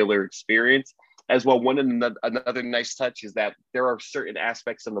a realer experience. As well, another nice touch is that there are certain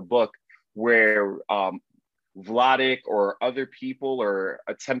aspects in the book where Vladik or other people are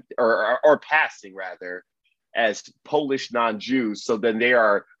passing rather as Polish non-Jews. So then they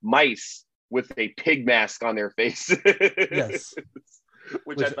are mice with a pig mask on their face. Yes.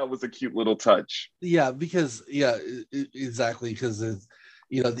 Which I thought was a cute little touch. Yeah, because exactly, because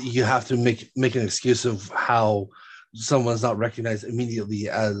you have to make an excuse of how someone's not recognized immediately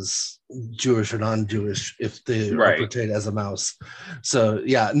as Jewish or non-Jewish if they are portrayed as a mouse. So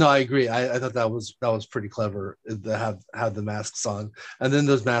yeah, no, I agree. I thought that was pretty clever to have the masks on, and then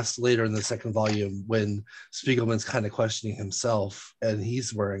those masks later in the second volume when Spiegelman's kind of questioning himself and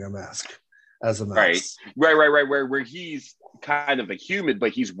he's wearing a mask as a mouse. Right. Where he's kind of a human,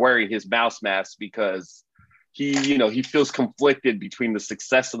 but he's wearing his mouse mask because he feels conflicted between the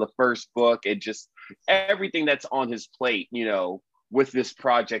success of the first book and just everything that's on his plate, with this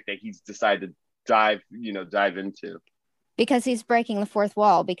project that he's decided to dive into. Because he's breaking the fourth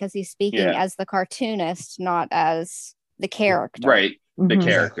wall, because he's speaking as the cartoonist, not as the character. Right. The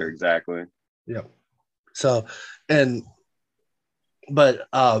character, exactly. Yeah. So, the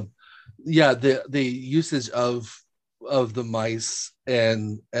usage of the mice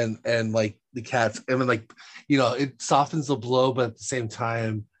and like the cats, I mean, like, it softens the blow, but at the same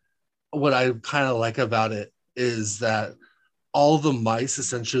time, what I kind of like about it is that all the mice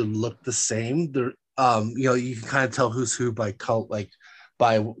essentially look the same. They're you can kind of tell who's who by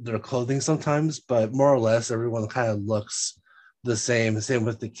by their clothing sometimes, but more or less everyone kind of looks the same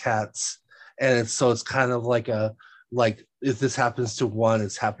with the cats. And it's kind of like if this happens to one,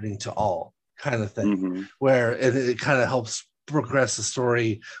 it's happening to all kind of thing, where it kind of helps progress the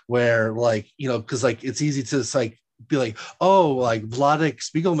story where because it's easy to be like, oh, like Vladik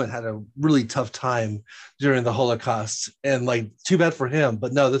Spiegelman had a really tough time during the Holocaust and too bad for him.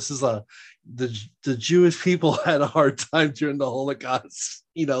 But no, this is the Jewish people had a hard time during the Holocaust.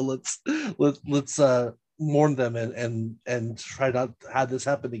 Let's mourn them and try not to have this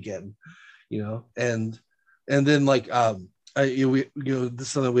happen again. And then this is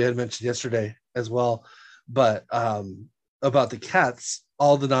something we had mentioned yesterday as well, but about the cats,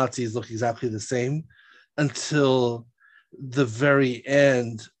 all the Nazis look exactly the same until the very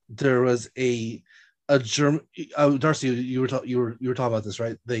end. There was a German. Darcy, you were talking about this,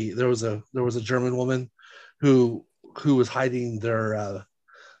 right? There was a German woman who was hiding their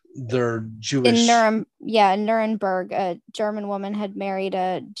Jewish. In Nuremberg, a German woman had married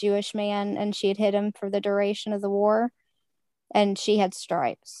a Jewish man, and she had hid him for the duration of the war, and she had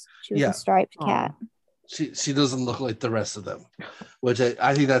stripes. She was a striped cat. She doesn't look like the rest of them, which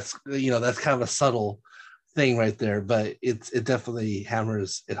I think that's that's kind of a subtle thing right there, but it definitely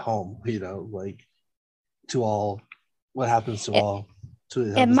hammers it home, to all what happens to all.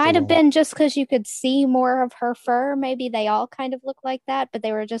 It might have been just because you could see more of her fur. Maybe they all kind of look like that, but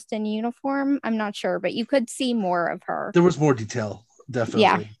they were just in uniform. I'm not sure, but you could see more of her. There was more detail,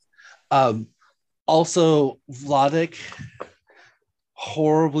 definitely. Yeah. Also, Vladik,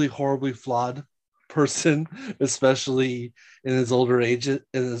 horribly flawed person, especially in his older age.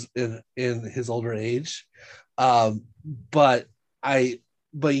 But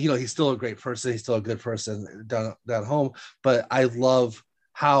he's still a great person. He's still a good person down home. But I love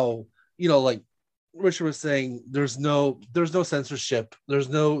how like Richard was saying, there's no censorship. There's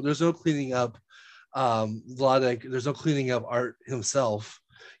no cleaning up Vladik. There's no cleaning up Art himself.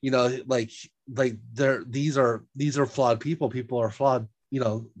 These are flawed people. People are flawed.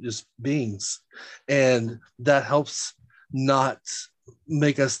 Just beings, and that helps not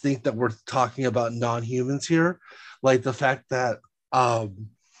make us think that we're talking about non-humans here. Like the fact that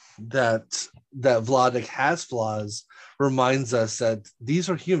that Vladik has flaws reminds us that these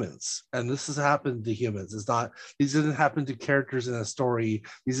are humans, and this has happened to humans. These didn't happen to characters in a story.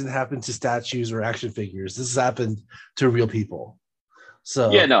 These didn't happen to statues or action figures. This has happened to real people. So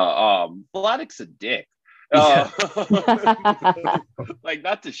Vladik's a dick. Not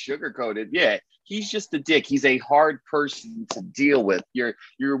to sugarcoat it. Yeah, he's just a dick. He's a hard person to deal with.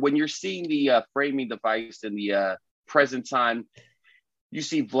 When you're seeing the framing device in the present time, you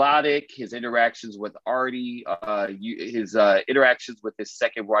see Vladik, his interactions with Artie, his interactions with his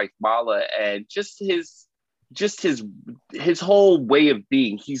second wife Mala, and just his whole way of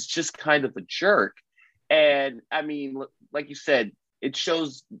being. He's just kind of a jerk. And I mean, like you said, it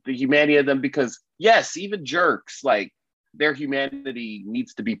shows the humanity of them, because yes, even jerks, their humanity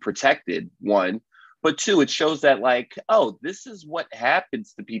needs to be protected, one, but two, it shows that like, oh, this is what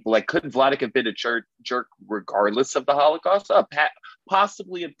happens to people. Like, could Vladik have been a jerk regardless of the Holocaust?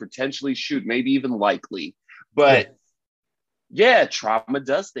 Possibly and potentially, shoot, maybe even likely. But yeah, trauma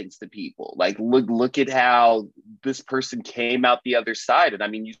does things to people. Like, look at how this person came out the other side. And I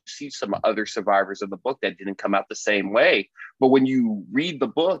mean, you see some other survivors in the book that didn't come out the same way. But when you read the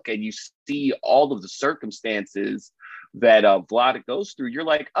book and you see all of the circumstances that Vladik goes through, you're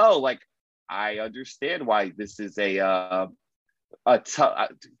like, oh, like, I understand why this is a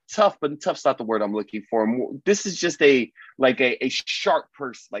tough, but tough's not the word I'm looking for. This is just a sharp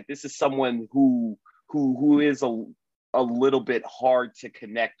person. Like, this is someone who is a little bit hard to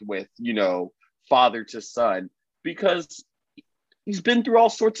connect with, you know, father to son, because he's been through all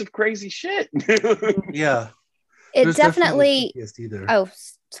sorts of crazy shit. Yeah. It definitely oh,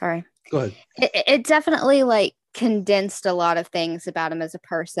 sorry. Go ahead. It definitely like condensed a lot of things about him as a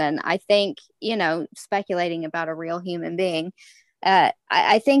person. I think, you know, speculating about a real human being,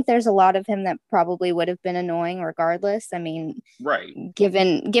 I think there's a lot of him that probably would have been annoying regardless. I mean, right.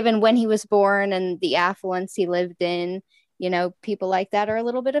 Given when he was born and the affluence he lived in, you know, people like that are a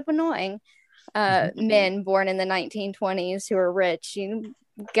little bit of annoying. Men born in the 1920s who are rich, you know,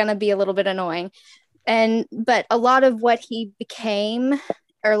 gonna be a little bit annoying. But a lot of what he became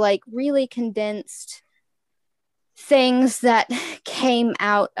are like really condensed things that came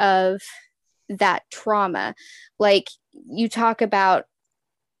out of that trauma. Like, you talk about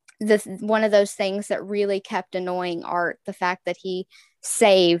one of those things that really kept annoying Art, the fact that he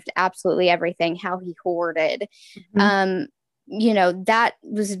saved absolutely everything, how he hoarded. You know, that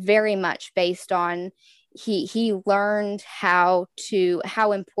was very much based on he learned how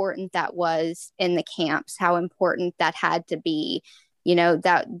important that was in the camps, how important that had to be, you know,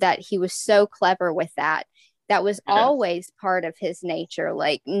 that he was so clever with that. That was always part of his nature.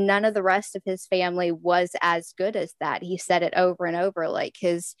 Like, none of the rest of his family was as good as that. He said it over and over. Like,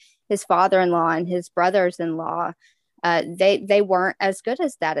 his father-in-law and his brothers-in-law, they weren't as good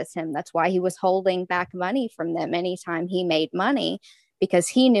as that as him. That's why he was holding back money from them anytime he made money, because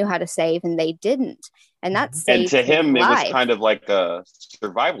he knew how to save and they didn't. And that saved And to him, life. It was kind of like a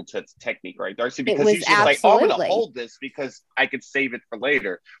survival technique, right, Darcy? Because he's just like, oh, I'm going to hold this because I could save it for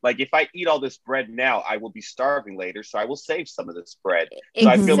later. Like, if I eat all this bread now, I will be starving later, so I will save some of this bread. So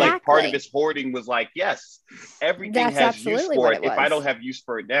I feel like part of his hoarding was like, yes, everything has use for it. If I don't have use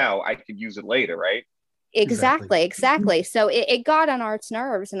for it now, I could use it later, right? Exactly. So it got on Art's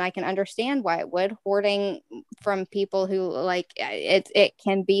nerves, and I can understand why it would. Hoarding from people who, like, it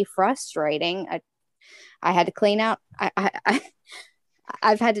can be frustrating. I had to clean out.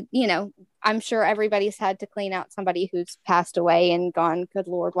 I've had to, you know, I'm sure everybody's had to clean out somebody who's passed away and gone, good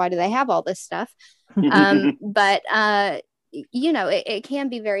Lord, why do they have all this stuff? But you know, it can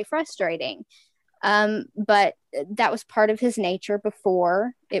be very frustrating. But that was part of his nature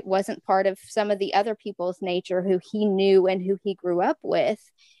before. It wasn't part of some of the other people's nature who he knew and who he grew up with,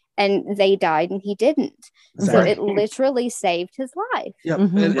 and they died and he didn't. Exactly. So it literally saved his life. Yep.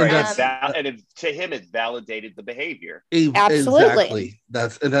 And to him, it validated the behavior. Absolutely.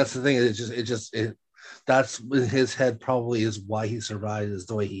 That's the thing. That's in his head probably is why he survived is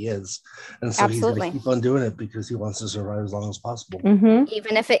the way he is, and so he's going to keep on doing it because he wants to survive as long as possible,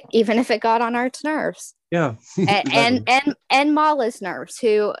 even if it got on Art's nerves. Yeah. and Mala's nerves,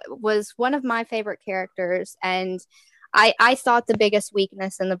 who was one of my favorite characters. And I thought the biggest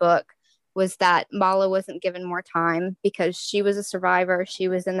weakness in the book was that Mala wasn't given more time because she was a survivor. She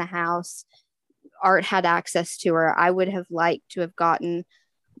was in the house. Art had access to her. I would have liked to have gotten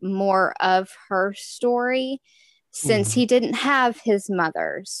more of her story since he didn't have his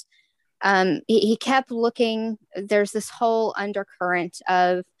mother's. He kept looking. There's this whole undercurrent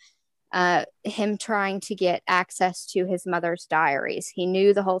of him trying to get access to his mother's diaries. He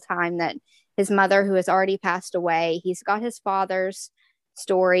knew the whole time that his mother, who has already passed away, he's got his father's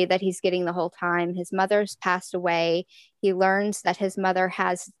story that he's getting the whole time. His mother's passed away. He learns that his mother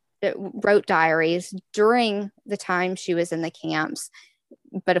wrote diaries during the time she was in the camps,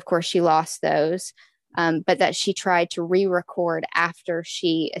 but of course she lost those. But that she tried to re-record after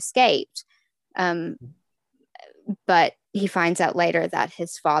she escaped. But he finds out later that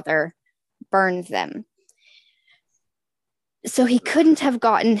his father burned them. So he couldn't have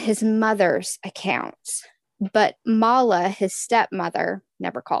gotten his mother's accounts. But Mala, his stepmother,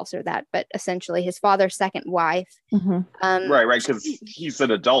 never calls her that, but essentially his father's second wife. Right, because he's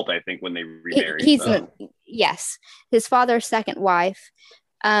an adult, I think, when they remarry. Yes, his father's second wife.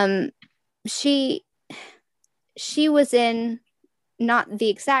 She was in not the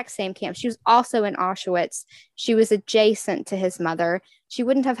exact same camp. She was also in Auschwitz. She was adjacent to his mother. She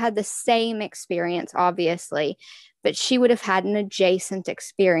wouldn't have had the same experience, obviously, but she would have had an adjacent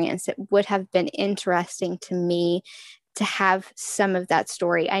experience. It would have been interesting to me to have some of that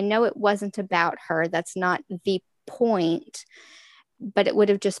story. I know it wasn't about her. That's not the point, but it would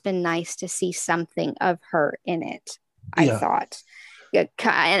have just been nice to see something of her in it, I thought. Yeah,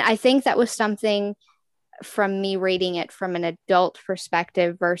 and I think that was something from me reading it from an adult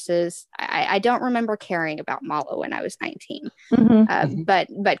perspective versus I don't remember caring about Mala when I was 19.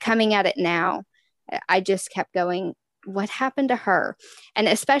 But coming at it now, I just kept going, what happened to her? And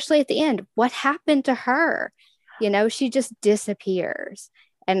especially at the end, what happened to her? You know, she just disappears.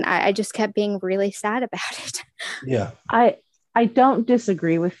 And I just kept being really sad about it. Yeah. I don't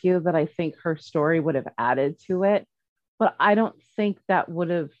disagree with you that I think her story would have added to it, but I don't think that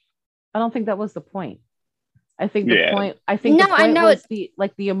was the point. I think the point was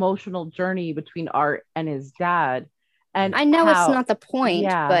the emotional journey between Art and his dad. And I know it's not the point,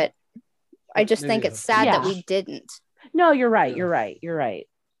 but I just think it's sad that we didn't. No, you're right. You're right.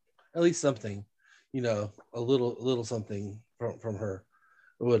 At least something, you know, a little something from her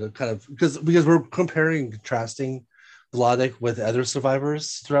would have kind of, because we're comparing and contrasting Vladek with other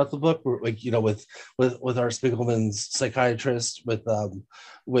survivors throughout the book. We're like, you know, with Art Spiegelman's psychiatrist,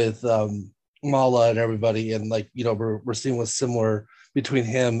 with Mala and everybody, and like, you know, we're seeing what's similar between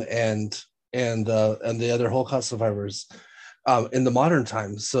him and the other Holocaust survivors in the modern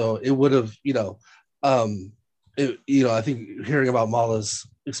times. So it would have, you know, I think hearing about Mala's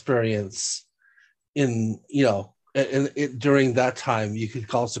experience in, you know, during that time, you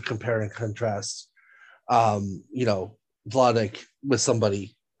could also compare and contrast, you know, Vladek with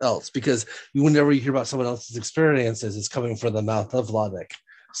somebody else, because whenever you hear about someone else's experiences, it's coming from the mouth of Vladek.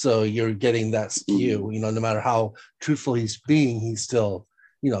 So you're getting that skew, you know, no matter how truthful he's being, he's still,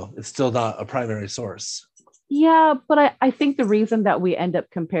 you know, it's still not a primary source. Yeah, but I think the reason that we end up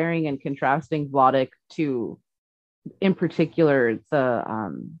comparing and contrasting Vladek to, in particular,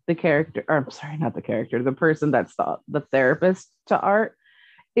 the character, or I'm sorry, not the character, the person that's the therapist to Art,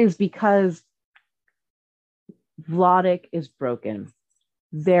 is because Vladek is broken.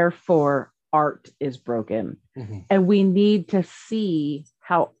 Therefore, Art is broken. And we need to see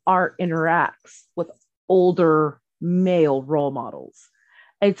how Art interacts with older male role models.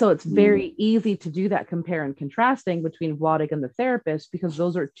 And so it's very easy to do that compare and contrasting between Vladek and the therapist, because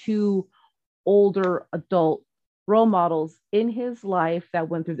those are two older adult role models in his life that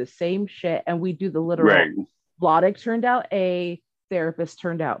went through the same shit. And we do the literal Vladek turned out A, therapist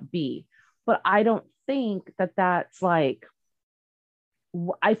turned out B. But I don't think that that's like,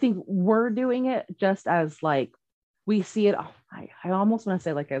 I think we're doing it just as like, we see it, I almost want to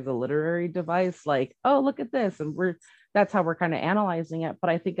say like as a literary device, like, oh, look at this. And that's how we're kind of analyzing it. But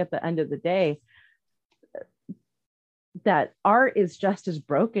I think at the end of the day, that Art is just as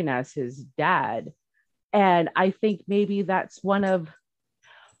broken as his dad. And I think maybe that's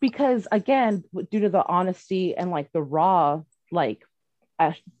because again, due to the honesty and like the raw, like,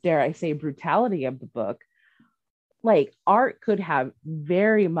 dare I say, brutality of the book, like Art could have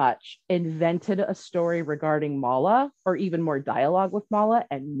very much invented a story regarding Mala, or even more dialogue with Mala,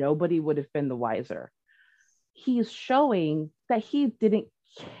 and nobody would have been the wiser. He's showing that he didn't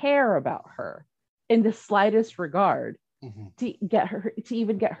care about her in the slightest regard to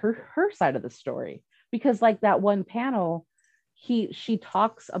even get her side of the story. Because like that one panel, she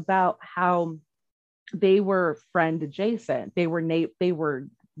talks about how they were friend adjacent. They were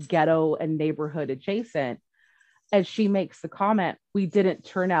ghetto and neighborhood adjacent. And she makes the comment, we didn't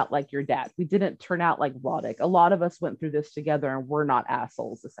turn out like your dad. We didn't turn out like Vladek. A lot of us went through this together and we're not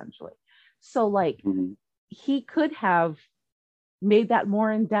assholes, essentially. So like, he could have made that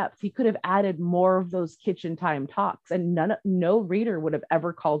more in depth. He could have added more of those kitchen time talks, and no reader would have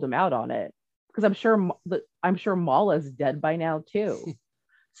ever called him out on it, because I'm sure Mala's dead by now too.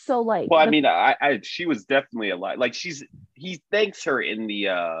 So like, well, I mean, she was definitely alive. Like he thanks her in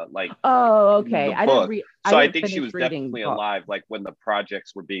the like. Oh, okay. I think she was definitely alive, like when the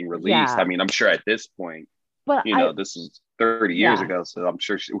projects were being released. Yeah. I mean, I'm sure at this point, but this is 30 years ago, so I'm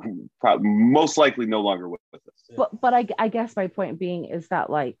sure she probably most likely no longer with us. But I guess my point being is that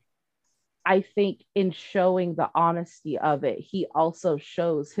like, I think in showing the honesty of it, he also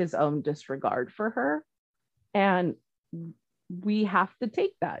shows his own disregard for her, and we have to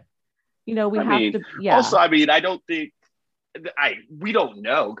take that. You know, Also, I mean, I don't think we don't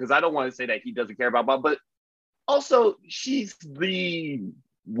know, because I don't want to say that he doesn't care about Bob, but also she's the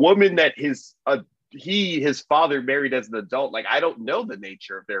woman that his his father married as an adult. Like, I don't know the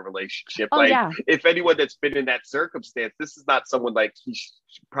nature of their relationship. Oh, like, yeah. if anyone that's been in that circumstance, this is not someone like he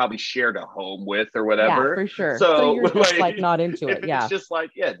probably shared a home with or whatever. Yeah, for sure. So you're just like not into it. Yeah. It's just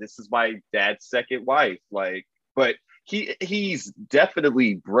like, yeah, this is my dad's second wife. Like, but he's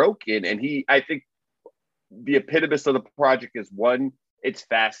definitely broken. And I think the epitomis of the project is, one, it's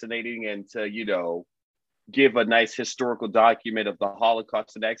fascinating, and to, give a nice historical document of the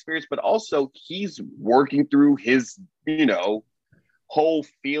Holocaust and that experience, but also he's working through his, whole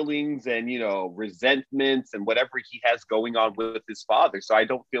feelings and, resentments and whatever he has going on with his father. So I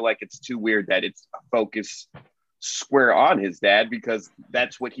don't feel like it's too weird that it's focused square on his dad, because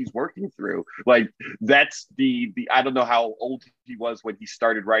that's what he's working through. Like, that's the I don't know how old he was when he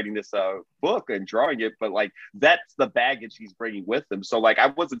started writing this book and drawing it, but like, that's the baggage he's bringing with him. So like, I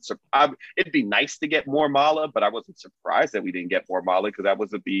wasn't surprised. It'd be nice to get more Mala, but I wasn't surprised that we didn't get more Mala, because that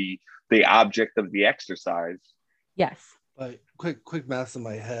wasn't the object of the exercise. Yes. But quick math in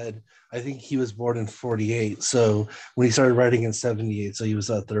my head, I think he was born in 48, so when he started writing in 78, so he was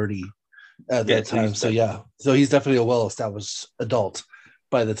 30 at that time. So he's definitely a well-established adult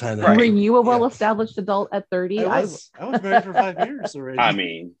by the time. Were you a well-established adult at 30? I was married for 5 years already. I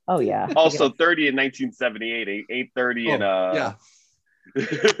mean, oh yeah. Also 30 in 1978, 8:30 in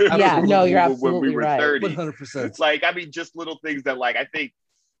yeah, no, you're absolutely when we were right. 30. 100%. Like, I mean, just little things that, like, I think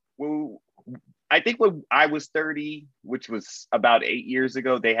when I was 30, which was about 8 years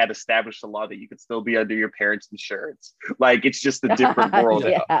ago, they had established a law that you could still be under your parents' insurance. Like, it's just a different world.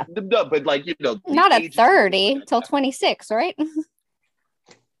 Yeah. No, but like, not at 30 till 26, right? I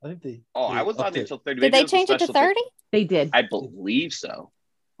think they. I was on until 30. Did they change it to 30? They did. I believe so.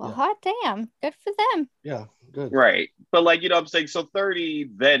 Well, hot damn. Good for them. Yeah, good. Right. But like, I'm saying, so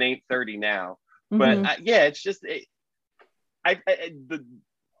 30 then ain't 30 now. But it's just,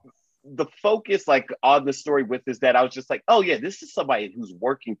 the focus, like, on the story with his dad, I was just like, oh yeah, this is somebody who's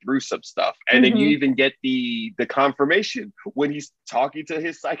working through some stuff. And then you even get the confirmation when he's talking to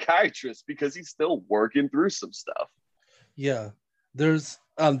his psychiatrist, because he's still working through some stuff. Yeah, there's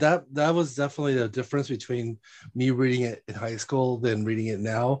that was definitely the difference between me reading it in high school than reading it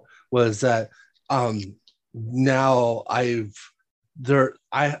now, was that now I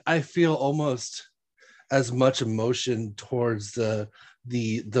feel almost as much emotion towards the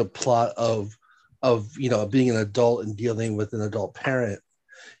plot of being an adult and dealing with an adult parent,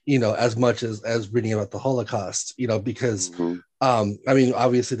 as much as reading about the Holocaust, because I mean,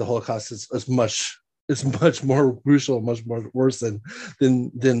 obviously the Holocaust is much more crucial, much more worse than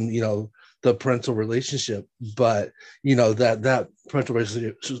the parental relationship. But that parental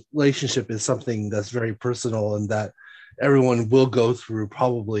relationship is something that's very personal and that everyone will go through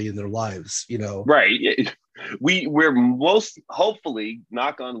probably in their lives, Right. We're hopefully,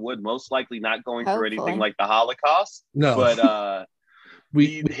 knock on wood, most likely not going through anything like the Holocaust. No. But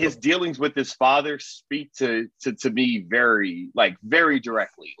his dealings with his father speak to me very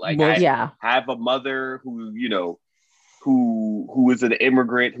directly. Like, I have a mother who is an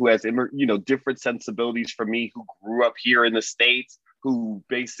immigrant, who has different sensibilities from me, who grew up here in the States, who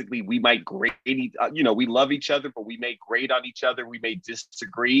basically we might grade, we love each other, but we may grade on each other. We may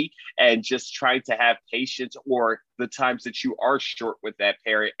disagree, and just trying to have patience, or the times that you are short with that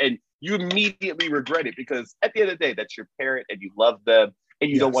parent and you immediately regret it, because at the end of the day, that's your parent and you love them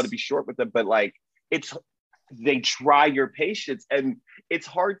and you don't want to be short with them. But like, they try your patience, and it's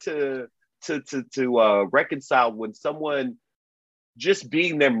hard to reconcile when someone just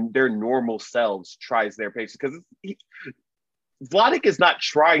being their normal selves tries their patience, because Vladek is not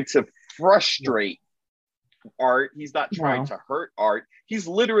trying to frustrate Art. He's not trying to hurt Art. He's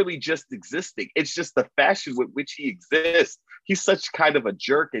literally just existing. It's just the fashion with which he exists. He's such kind of a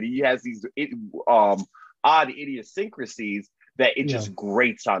jerk, and he has these odd idiosyncrasies that it just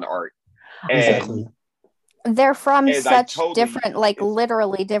grates on Art. And exactly. They're from such different, like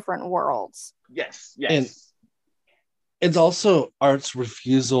literally different worlds. Yes. And it's also Art's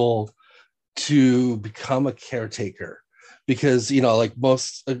refusal to become a caretaker, because like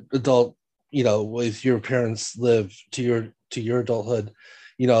most adult, if your parents live to your adulthood,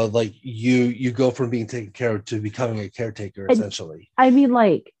 like you go from being taken care of to becoming a caretaker, essentially. I mean,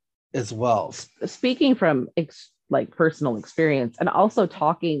 like, as well, speaking from personal experience, and also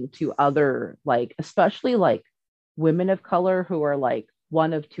talking to other, like, especially like women of color who are like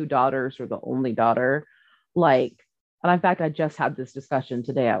one of two daughters or the only daughter, like, and in fact, I just had this discussion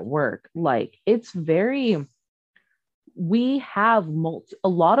today at work. Like, we have a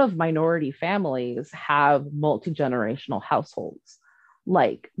lot of minority families have multi-generational households.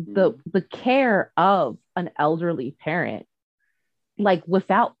 Like, the care of an elderly parent, like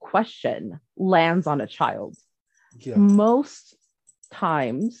without question, lands on a child. Yeah. Most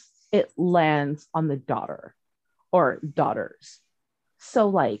times it lands on the daughter or daughters. So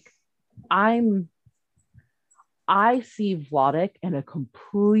like I see Vladek in a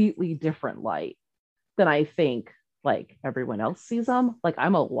completely different light than I think like everyone else sees him. Like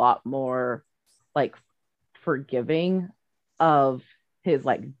I'm a lot more like forgiving of his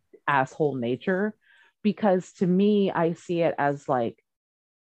like asshole nature, because to me I see it as like,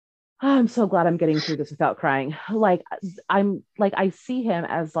 oh, I'm so glad I'm getting through this without crying. Like I see him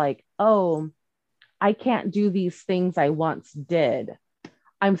as like, oh, I can't do these things I once did.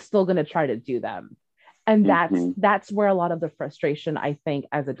 I'm still going to try to do them. And that's where a lot of the frustration, I think,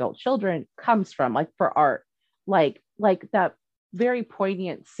 as adult children comes from, like for Art, like that very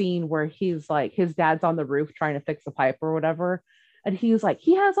poignant scene where he's like, his dad's on the roof trying to fix a pipe or whatever. And he's like,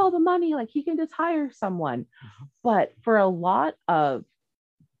 he has all the money, like he can just hire someone. But for a lot of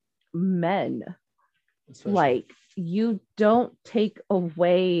men, especially, like you don't take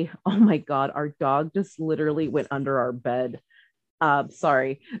away, oh my God, our dog just literally went under our bed.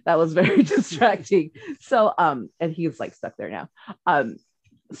 Sorry, that was very distracting. So and he's like stuck there now.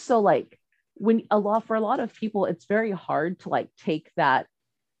 So like for a lot of people, it's very hard to like take that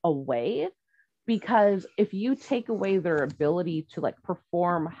away, because if you take away their ability to like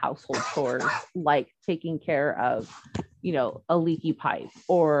perform household chores, like taking care of, you know, a leaky pipe,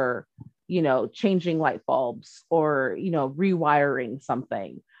 or, you know, changing light bulbs, or, you know, rewiring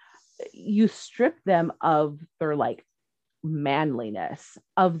something, you strip them of their like manliness,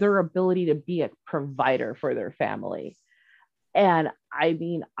 of their ability to be a provider for their family. And I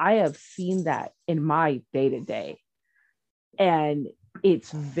mean, I have seen that in my day-to-day, and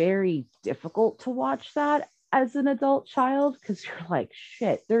it's very difficult to watch that as an adult child, because you're like,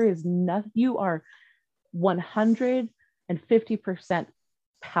 shit, there is nothing, you are 150%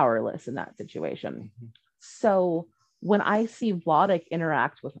 powerless in that situation. So when I see Vladek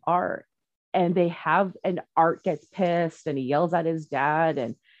interact with Art, and Art gets pissed and he yells at his dad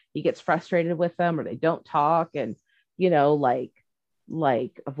and he gets frustrated with them, or they don't talk, and you know, like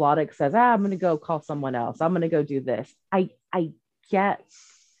Vladek says, I'm going to go call someone else, I'm going to go do this. I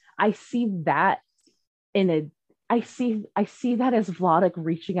see that I see that as Vladek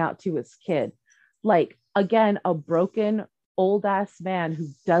reaching out to his kid. Like, again, a broken old ass man who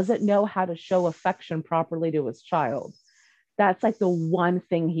doesn't know how to show affection properly to his child. That's like the one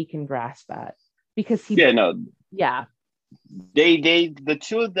thing he can grasp at, because he the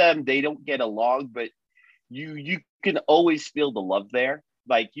two of them, they don't get along, but you can always feel the love there.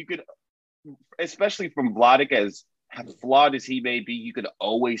 Like you could, especially from Vladek, as flawed as he may be, you could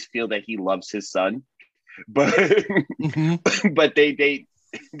always feel that he loves his son. But but they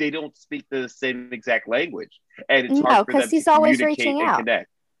don't speak the same exact language, and it's hard for them he's to always communicate reaching and out. connect.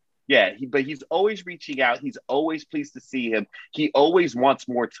 Yeah, but he's always reaching out. He's always pleased to see him. He always wants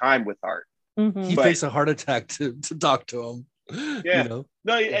more time with Art. He fakes a heart attack to talk to him. Yeah. You know?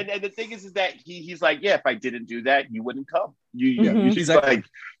 No, and the thing is that he's like, yeah, if I didn't do that, you wouldn't come. Exactly.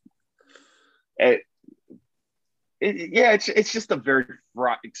 Like, it's just a very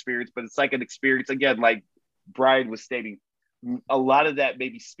fraught experience, but it's like an experience, again, like Brian was stating, a lot of that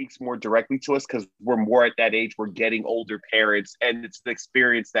maybe speaks more directly to us because we're more at that age, we're getting older parents, and it's the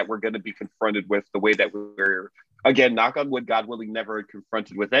experience that we're going to be confronted with, the way that we're, again, knock on wood, God willing, never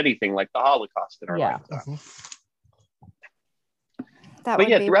confronted with anything like the Holocaust in our lifetime. But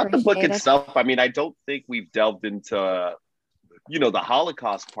yeah, throughout the book itself, I mean, I don't think we've delved into, the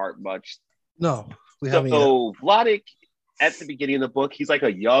Holocaust part much. No, we haven't. So Vladek, at the beginning of the book, he's like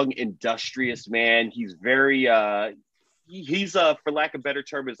a young, industrious man. He's very, he's for lack of a better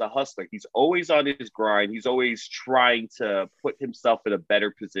term, is a hustler. He's always on his grind. He's always trying to put himself in a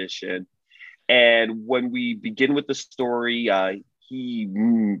better position. And when we begin with the story,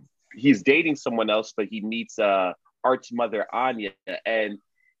 he's dating someone else, but he meets Art's mother, Anya, and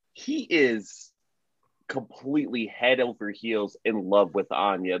he is completely head over heels in love with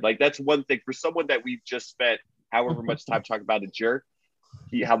Anya. Like, that's one thing for someone that we've just spent however much time talking about a jerk,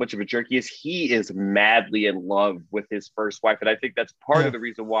 how much of a jerk he is. He is madly in love with his first wife, and I think that's part of the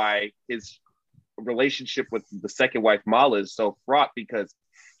reason why his relationship with the second wife, Mala, is so fraught, because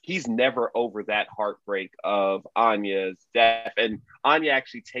he's never over that heartbreak of Anya's death. And Anya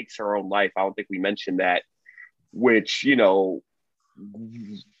actually takes her own life. I don't think we mentioned that, which,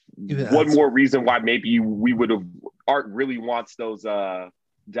 one more reason why maybe we would have, Art really wants those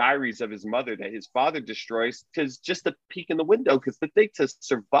diaries of his mother that his father destroys, because just a peek in the window, because the thing, to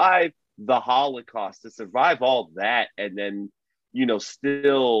survive the Holocaust, to survive all that, and then,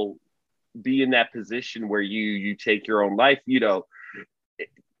 still be in that position where you take your own life,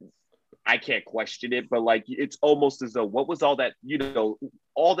 I can't question it, but like it's almost as though what was all that,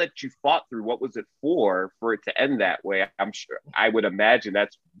 all that you fought through, what was it for it to end that way? I'm sure, I would imagine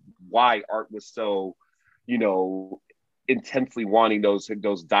that's why Art was so, intensely wanting those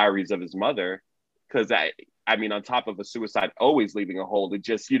diaries of his mother. Because I mean, on top of a suicide always leaving a hole, it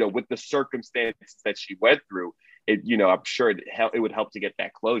just, with the circumstances that she went through, it, I'm sure it would help to get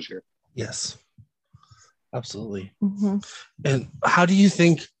that closure. Yes, absolutely. Mm-hmm. And how do you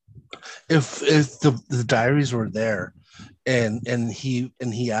think, if the diaries were there and he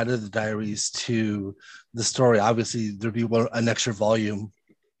added the diaries to the story, obviously there'd be an extra volume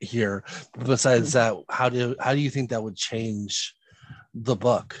here. Besides that, how do you think that would change the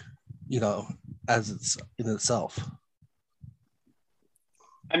book, as it's in itself?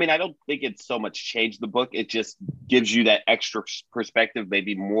 I mean, I don't think it's so much changed the book. It just gives you that extra perspective,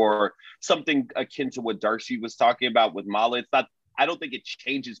 maybe more something akin to what Darcy was talking about with Mala. It's not, I don't think it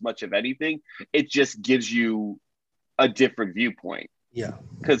changes much of anything. It just gives you a different viewpoint. Yeah.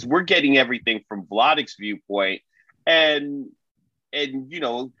 Because we're getting everything from Vladik's viewpoint. And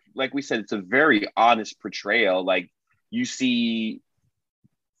like we said, it's a very honest portrayal. Like, you see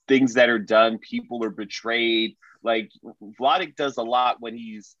things that are done, people are betrayed. Like, Vladik does a lot when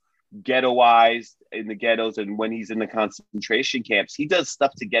he's ghettoized in the ghettos and when he's in the concentration camps. He does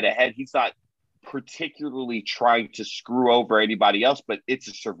stuff to get ahead. He's not particularly trying to screw over anybody else, but it's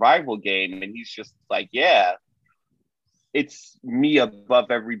a survival game. And he's just like, yeah, it's me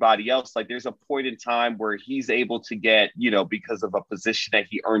above everybody else. Like, there's a point in time where he's able to get, because of a position that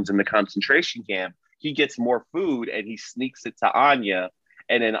he earns in the concentration camp, he gets more food and he sneaks it to Anya.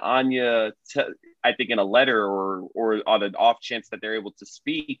 And then Anya, I think in a letter or on an off chance that they're able to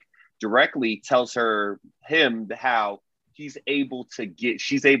speak directly, tells him how she's able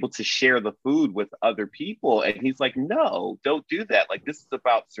to share the food with other people. And he's like, no, don't do that. Like, this is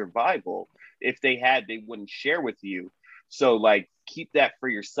about survival. If they wouldn't share with you. So like, keep that for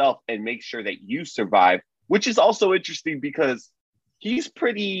yourself and make sure that you survive, which is also interesting because he's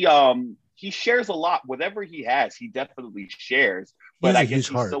pretty, he shares a lot. Whatever he has, he definitely shares. But I guess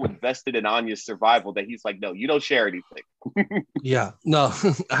he's so invested in Anya's survival that he's like, no, you don't share anything. Yeah, no,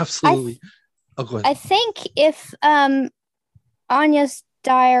 absolutely. I think if Anya's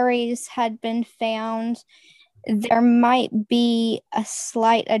diaries had been found, there might be a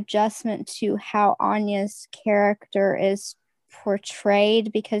slight adjustment to how Anya's character is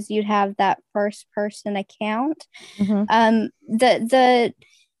portrayed, because you'd have that first person account. Mm-hmm.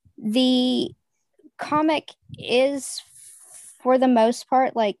 The comic is, for the most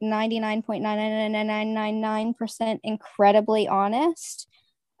part, like 99.99999% incredibly honest,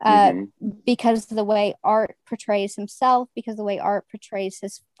 because of the way Art portrays himself, because of the way Art portrays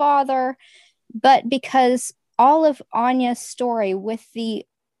his father, but because all of Anya's story, with the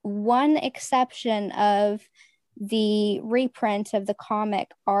one exception of the reprint of the comic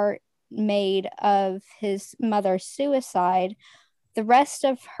Art made of his mother's suicide, the rest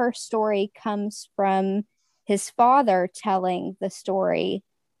of her story comes from his father telling the story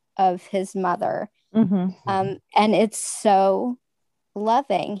of his mother. Mm-hmm. And it's so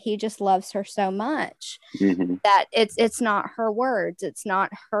loving. He just loves her so much that it's not her words, it's not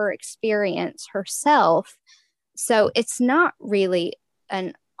her experience herself. So it's not really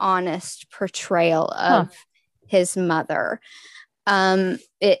an honest portrayal of his mother.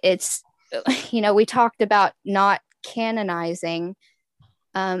 It's we talked about not canonizing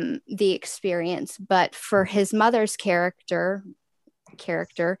the experience, but for his mother's character,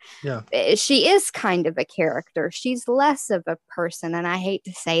 she is kind of a character. She's less of a person, and I hate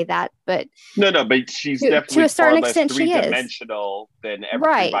to say that, but but she's definitely to a certain extent three-dimensional than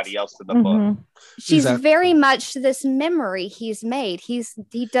everybody else in the book. She's very much this memory he's made. He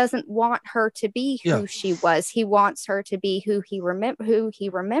doesn't want her to be who she was. He wants her to be who he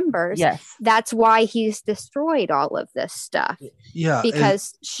remembers. Yes, that's why he's destroyed all of this stuff. Yeah,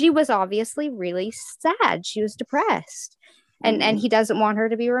 because she was obviously really sad. She was depressed. And he doesn't want her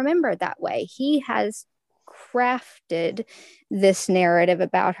to be remembered that way. He has crafted this narrative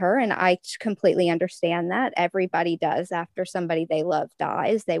about her, and I completely understand that. Everybody does. After somebody they love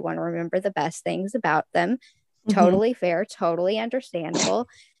dies, they want to remember the best things about them. Totally fair, totally understandable.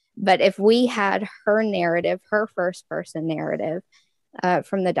 But if we had her narrative, her first person narrative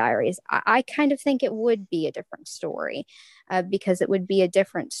from the diaries, I kind of think it would be a different story, because it would be a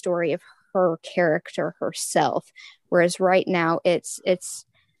different story of her character herself. Whereas right now it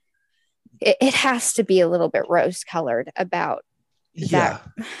has to be a little bit rose colored about that.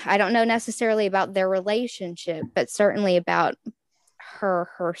 I don't know necessarily about their relationship, but certainly about her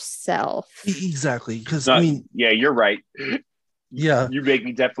herself. Exactly. Because you're right. Yeah. You make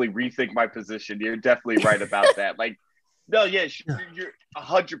me definitely rethink my position. You're definitely right about that. Like, no, yeah, you're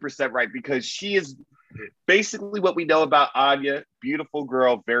 100% right, because she is basically what we know about Anya. Beautiful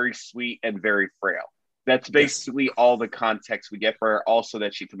girl, very sweet and very frail. That's basically all the context we get for her. Also,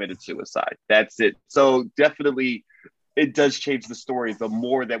 that she committed suicide. That's it. So definitely, it does change the story the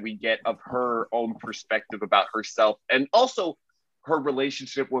more that we get of her own perspective about herself, and also her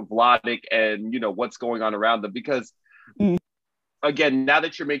relationship with Vladek, and what's going on around them. Because again, now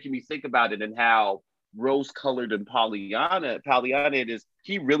that you're making me think about it, and how rose-colored and Pollyanna it is,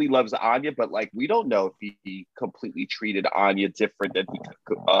 he really loves Anya, but like, we don't know if he completely treated Anya different than he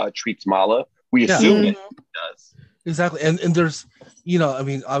treats Mala. We assume that he does. Exactly. And there's, I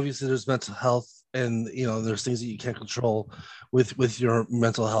mean, obviously there's mental health, and there's things that you can't control with your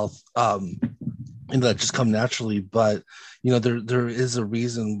mental health, and that just come naturally. But there is a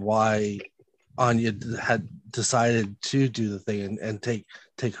reason why Anya had decided to do the thing and take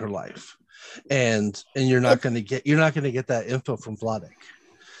her life, and you're not going to get that info from Vladek,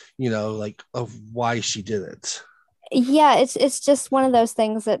 like, of why she did it. Yeah, it's just one of those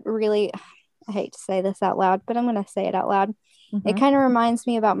things that really, I hate to say this out loud, but I'm going to say it out loud. Mm-hmm. It kind of reminds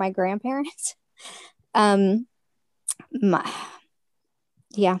me about my grandparents. My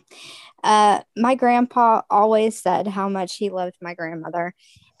grandpa always said how much he loved my grandmother,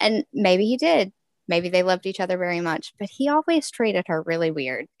 and maybe he did. Maybe they loved each other very much, but he always treated her really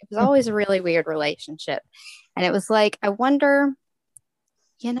weird. It was always a really weird relationship. And it was like, I wonder,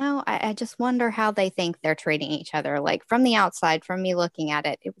 I just wonder how they think they're treating each other. Like, from the outside, from me looking at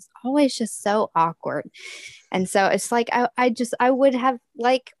it, it was always just so awkward. And so it's like, I would have,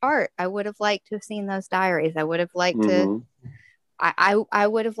 like Art, I would have liked to have seen those diaries. I would have liked to, I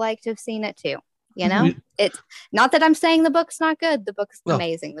would have liked to have seen it too. It's not that I'm saying the book's not good. The book's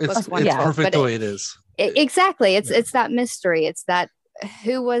amazing. The book's wonderful. It's perfect the way it is. Exactly. It's that mystery. It's that,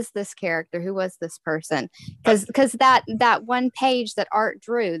 who was this character? Who was this person? Because that one page that Art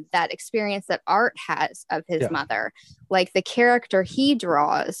drew, that experience that Art has of his mother, like the character he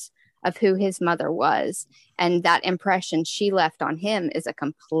draws of who his mother was, and that impression she left on him is a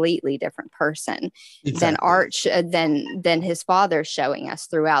completely different person than Art, than his father showing us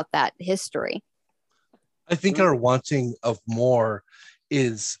throughout that history. I think our wanting of more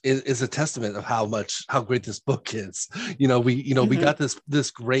is a testament of how great this book is. We got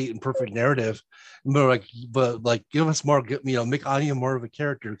this great and perfect narrative, but give us more. Make Anya more of a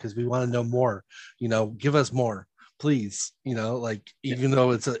character, because we want to know more. Give us more, please. Even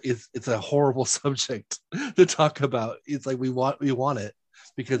though it's a horrible subject to talk about, it's like we want it,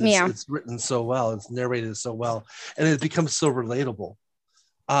 because it's written so well, it's narrated so well, and it becomes so relatable.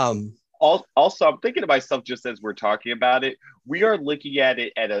 Also, I'm thinking to myself, just as we're talking about it, we are looking at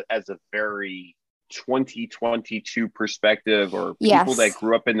it as a very 2022 perspective, or people that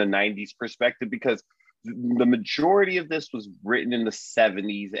grew up in the 90s perspective, because the majority of this was written in the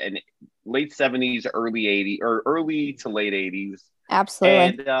 70s and late 70s, early 80s, or early to late 80s.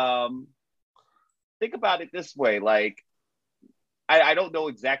 Absolutely. And think about it this way, like, I don't know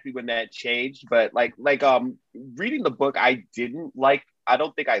exactly when that changed, but like reading the book, I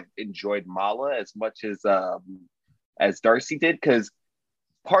don't think I enjoyed Mala as much as Darcy did, because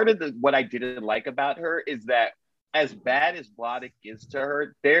part of what I didn't like about her is that, as bad as Vladek is to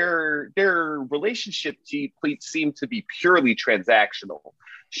her, their relationship seemed to be purely transactional.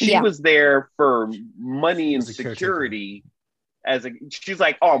 She was there for money and security. She's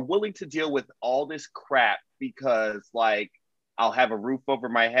like, oh, I'm willing to deal with all this crap because, like, I'll have a roof over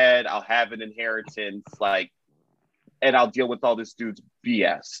my head, I'll have an inheritance, like, and I'll deal with all this dude's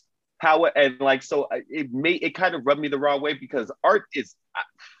BS. So it kind of rubbed me the wrong way, because Art is,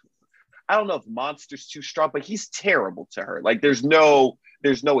 I don't know if monster's too strong, but he's terrible to her. Like, there's no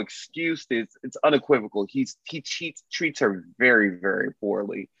excuse. It's unequivocal. He treats her very, very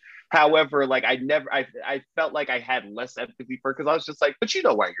poorly. However, like, I felt like I had less empathy for her, because I was just like, but you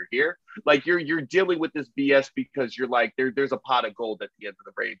know why you're here. Like, you're dealing with this BS because you're like, there's a pot of gold at the end of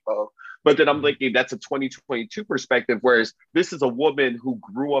the rainbow. But then I'm thinking that's a 2022 perspective, whereas this is a woman who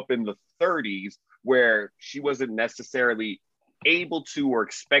grew up in the 30s, where she wasn't necessarily able to or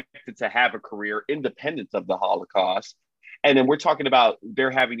expected to have a career independent of the Holocaust. And then we're talking about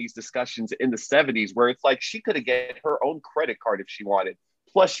they're having these discussions in the 70s, where it's like she could have get her own credit card if she wanted.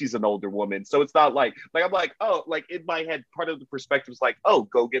 Plus, she's an older woman. So it's not like I'm like, oh, like, in my head, part of the perspective is like, oh,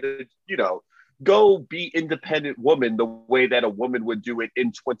 go get go be independent woman the way that a woman would do it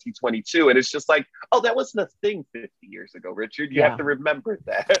in 2022. And it's just like, oh, that wasn't a thing 50 years ago, Richard. You have to remember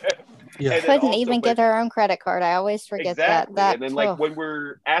that. Couldn't even get her own credit card. I always forget that. And then, like, when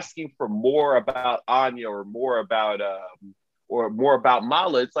we're asking for more about Anya, or more about or more about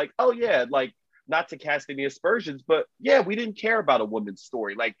Mala, it's like, oh yeah, like, not to cast any aspersions, but yeah, we didn't care about a woman's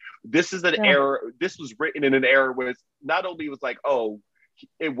story. Like, this is an era, this was written in an era where not only was like, oh,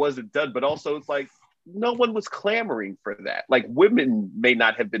 it wasn't done, but also it's like no one was clamoring for that. Like, women may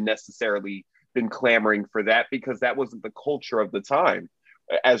not have been necessarily been clamoring for that because that wasn't the culture of the time,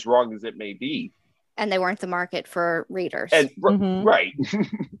 as wrong as it may be. And they weren't the market for readers. And right.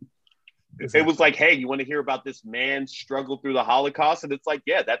 It was like, hey, you want to hear about this man's struggle through the Holocaust? And it's like,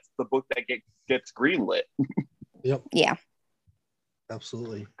 yeah, that's the book that gets greenlit. Yep. Yeah.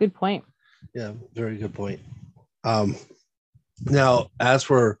 Absolutely. Good point. Yeah, very good point. Now, as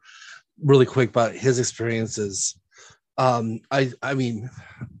for really quick about his experiences, I mean,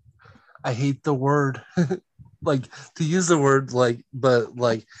 I hate the word, like to use the word, like, but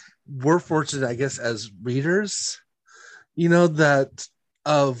like we're fortunate, I guess, as readers, you know, that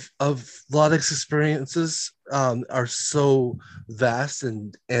of Vladek's experiences are so vast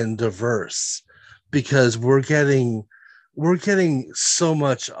and diverse, because we're getting so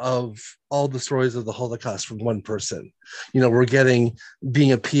much of all the stories of the Holocaust from one person. You know, we're getting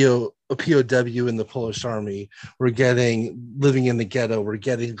being a POW in the Polish army. We're getting living in the ghetto. We're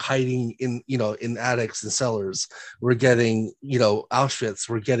getting hiding in, you know, in attics and cellars. We're getting, you know, Auschwitz.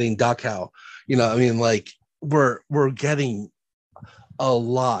 We're getting Dachau. You know, I mean, like we're getting a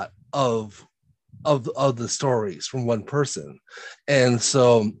lot of the stories from one person. And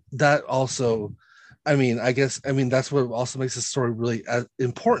so that also, I mean, that's what also makes the story really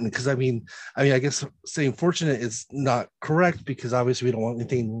important. Because I mean, I guess saying fortunate is not correct, because obviously we don't want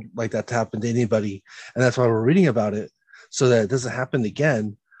anything like that to happen to anybody, and that's why we're reading about it, so that it doesn't happen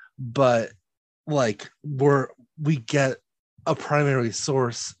again. But like we get a primary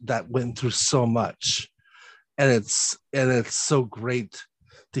source that went through so much, and it's so great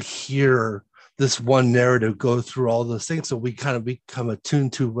to hear this one narrative go through all those things, so we kind of become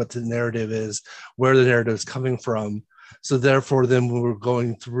attuned to what the narrative is, where the narrative is coming from. So therefore, then when we're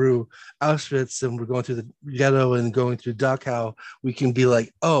going through Auschwitz and we're going through the ghetto and going through Dachau, we can be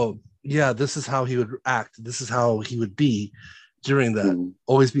like, oh yeah, this is how he would act, this is how he would be during that.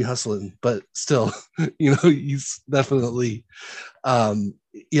 Always be hustling, but still, you know, he's definitely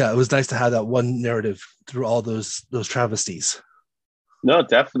it was nice to have that one narrative through all those travesties. No,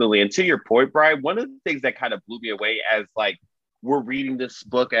 definitely. And to your point, Brian, one of the things that kind of blew me away as like we're reading this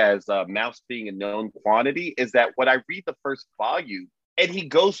book as Mouse being a known quantity is that when I read the first volume and he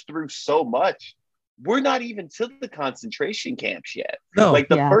goes through so much, we're not even to the concentration camps yet. No. Like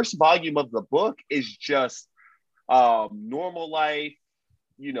the first volume of the book is just normal life,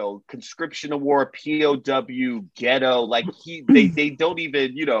 you know, conscription of war, POW, ghetto. Like they don't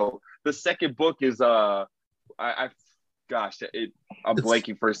even, you know, the second book is I'm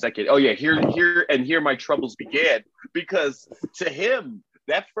blanking for a second. Oh yeah, here my troubles began, because to him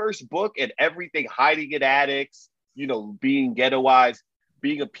that first book and everything, hiding in attics, you know, being ghettoized,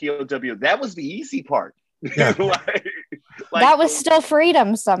 being a POW, that was the easy part. Yeah. like, that was still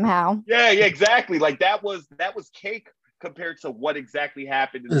freedom somehow. Yeah, exactly. Like that was cake compared to what exactly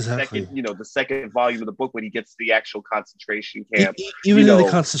happened in the second volume of the book when he gets to the actual concentration camp. Even in the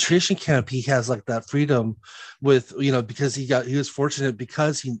concentration camp, he has like that freedom with, you know, because he was fortunate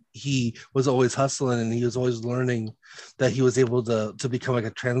because he was always hustling and he was always learning, that he was able to become like a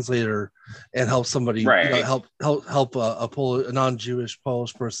translator and help somebody, right. You know, help a non-Jewish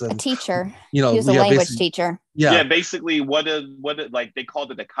Polish person, a teacher. You know, he was a language teacher. Yeah, basically what like they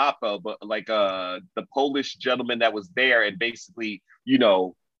called it a capo, but like the Polish gentleman that was there and basically, you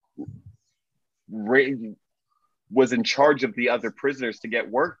know, was in charge of the other prisoners to get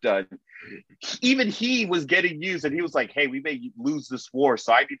work done. Even he was getting used, and he was like, hey, we may lose this war,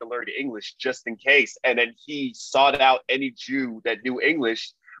 so I need to learn English just in case. And then he sought out any Jew that knew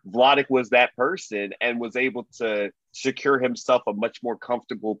English. Vladek was that person and was able to secure himself a much more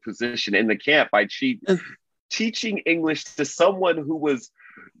comfortable position in the camp by teaching English to someone who was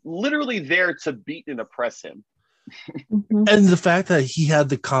literally there to beat and oppress him. And the fact that he had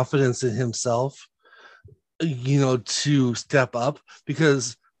the confidence in himself, you know, to step up,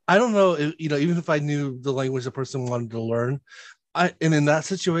 because I don't know, you know, even if I knew the language the person wanted to learn, and in that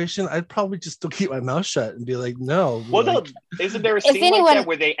situation, I'd probably just still keep my mouth shut and be like, no. Well, like, no, isn't there a scene like that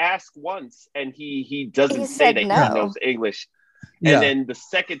where they ask once and he doesn't say that he knows English, and then the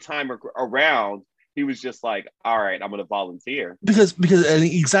second time around, he was just like, all right, I'm going to volunteer. Because and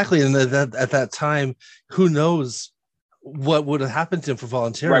exactly, and at that time, who knows what would have happened to him for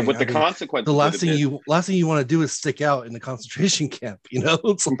volunteering? Right, with the consequences. The last thing you want to do is stick out in the concentration camp. You know,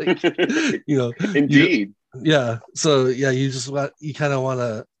 it's like, you know, indeed. Yeah. So yeah, you kind of want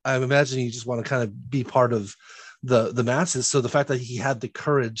to. I'm imagining you just want to kind of be part of the masses. So the fact that he had the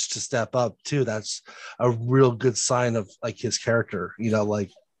courage to step up too, that's a real good sign of like his character,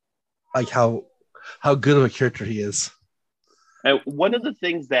 like how good of a character he is. And one of the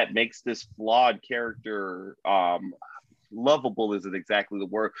things that makes this flawed character lovable isn't exactly the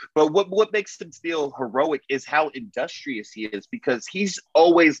word, but what makes him feel heroic is how industrious he is, because he's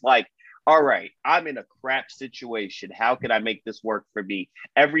always like, all right, I'm in a crap situation. How can I make this work for me?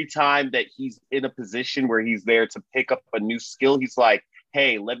 Every time that he's in a position where he's there to pick up a new skill, he's like,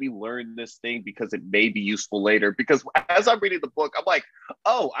 hey, let me learn this thing because it may be useful later. Because as I'm reading the book, I'm like,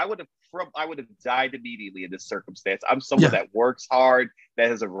 oh, I would have died immediately in this circumstance. I'm someone that works hard, that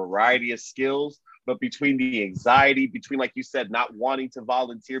has a variety of skills, but between the anxiety, between, like you said, not wanting to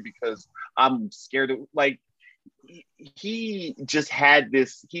volunteer because I'm scared of, like, he just had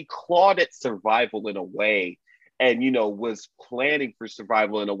this, he clawed at survival in a way, and was planning for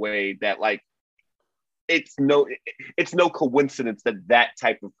survival in a way that, like, it's no coincidence that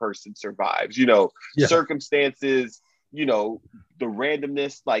type of person survives. Circumstances, the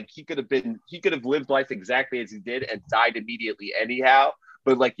randomness, like he could have lived life exactly as he did and died immediately anyhow.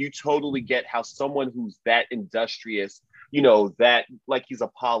 But like, you totally get how someone who's that industrious, that, like, he's a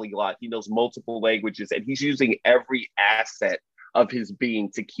polyglot, he knows multiple languages, and he's using every asset of his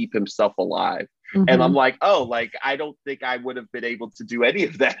being to keep himself alive. Mm-hmm. And I'm like, oh, like, I don't think I would have been able to do any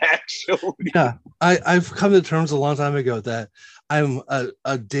of that, actually. Yeah, I've come to terms a long time ago that I'm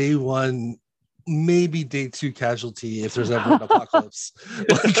a day one, maybe day two casualty if there's ever an apocalypse.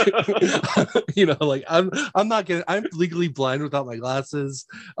 Like, I'm legally blind without my glasses.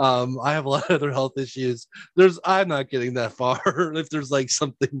 I have a lot of other health issues. I'm not getting that far if there's like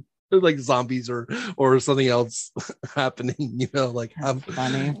something like zombies or something else happening, like, I'm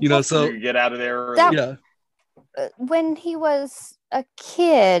funny, so you get out of there. When he was a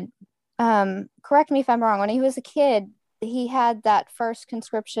kid, correct me if I'm wrong, when he was a kid, he had that first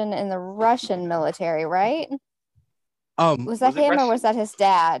conscription in the Russian military, right? Was that him or was that his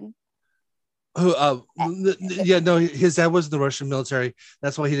dad? His dad was in the Russian military.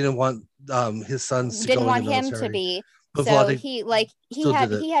 That's why he didn't want his sons to didn't go want in the him military. to be. So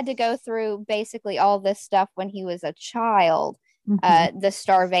he had to go through basically all this stuff when he was a child, the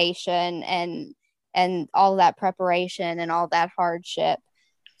starvation and all that preparation and all that hardship.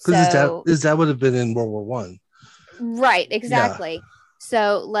 Because his dad would have been in World War One. Right, exactly. Yeah.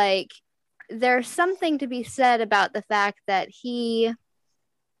 So, like, there's something to be said about the fact that he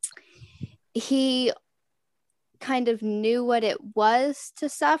kind of knew what it was to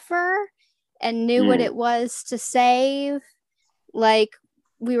suffer and knew what it was to save. Like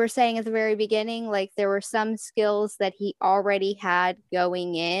we were saying at the very beginning, like, there were some skills that he already had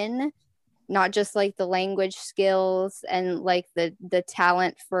going in, not just like the language skills and like the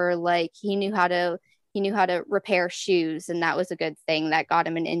talent for, like, he knew how to repair shoes, and that was a good thing that got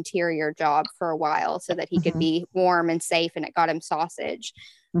him an interior job for a while so that he could be warm and safe, and it got him sausage.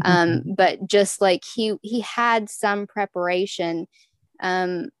 But just like he had some preparation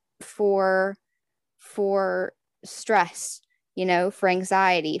for stress, for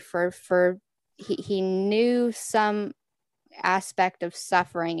anxiety, for he knew some aspect of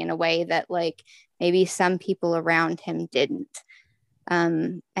suffering in a way that, like, maybe some people around him didn't.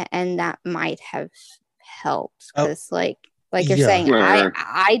 And that might have helped, because like you're saying,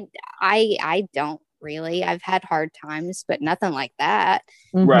 I don't really, I've had hard times, but nothing like that.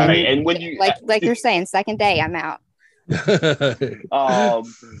 Right. And when you like you're saying, second day I'm out.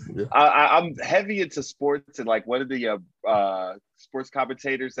 I'm heavy into sports, and like one of the sports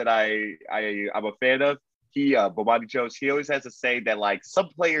commentators that I'm a fan of, Bomani Jones, he always has to say that, like, some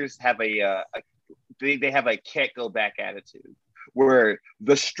players have they have a can't go back attitude, where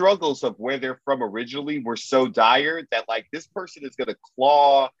the struggles of where they're from originally were so dire that, like, this person is going to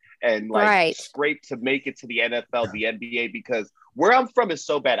claw and like scrape to make it to the NFL, the NBA, because where I'm from is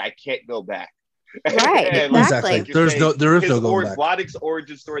so bad I can't go back. Right, exactly. Like there is no going back. Robotics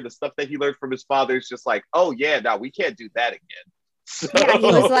origin story, the stuff that he learned from his father, is just like, oh yeah, no, we can't do that again. So. Yeah,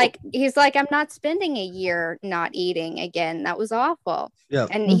 he's like, I'm not spending a year not eating again. That was awful. Yeah.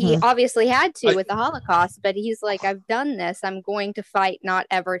 And he obviously had to with the Holocaust, but he's like, I've done this. I'm going to fight not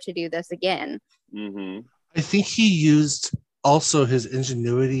ever to do this again. I think he used also his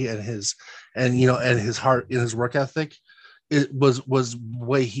ingenuity and his heart and his work ethic. It was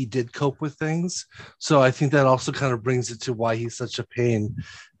way he did cope with things. So I think that also kind of brings it to why he's such a pain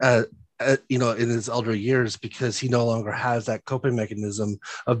in his elder years, because he no longer has that coping mechanism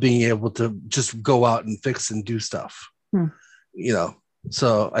of being able to just go out and fix and do stuff.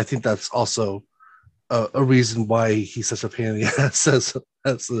 So I think that's also a reason why he's such a pain in the ass as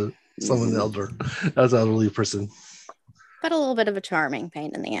someone elder, as an elderly person. But a little bit of a charming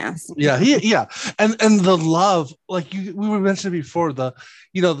pain in the ass. Yeah, and the love, like we were mentioning before, the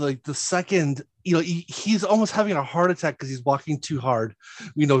the second, he's almost having a heart attack because he's walking too hard,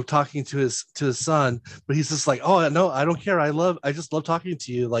 talking to his son, but he's just like, oh no, I don't care, I just love talking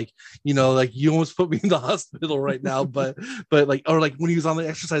to you, like you almost put me in the hospital right now, but like, or like when he was on the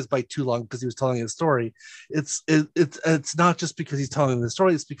exercise bike too long because he was telling his story, it's not just because he's telling the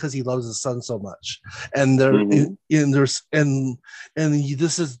story, it's because he loves his son so much, and this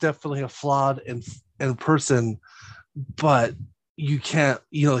is definitely a flawed and person, but you can't,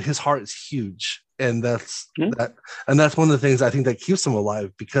 his heart is huge, and that's one of the things I think that keeps him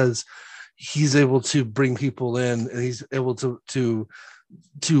alive, because he's able to bring people in, and he's able to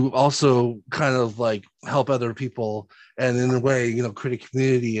also kind of like help other people, and in a way, create a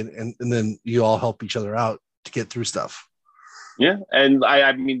community, and then you all help each other out to get through stuff. Yeah, and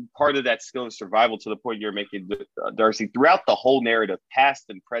I mean, part of that skill is survival, to the point you're making, Darcy. Throughout the whole narrative, past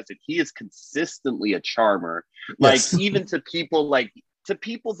and present, he is consistently a charmer. Like, yes. Even to people that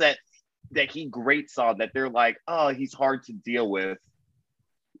he grates on, that they're like, oh, he's hard to deal with,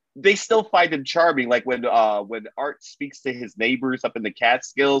 they still find him charming. Like when Art speaks to his neighbors up in the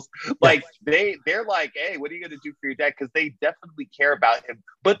Catskills, like they're like, hey, what are you gonna do for your dad? Because they definitely care about him,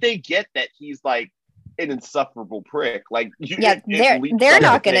 but they get that he's like an insufferable prick. Like, they're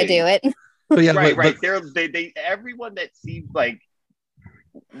not going to do it. But yeah, right. They everyone that seems like,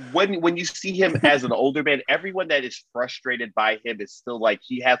 when you see him as an older man, everyone that is frustrated by him is still like,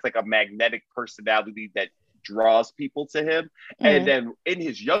 he has like a magnetic personality that draws people to him. Mm-hmm. And then in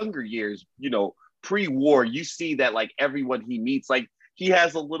his younger years, pre-war, you see that like everyone he meets, like he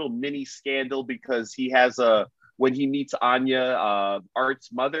has a little mini scandal because he has when he meets Anya,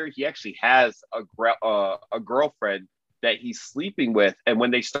 Art's mother, he actually has a girlfriend that he's sleeping with. And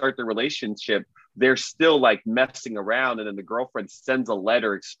when they start the relationship, they're still like messing around. And then the girlfriend sends a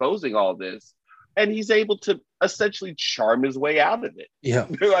letter exposing all this. And he's able to essentially charm his way out of it. Yeah.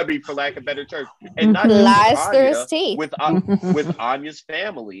 I mean, for lack of better terms. And not lies through his teeth. With Anya's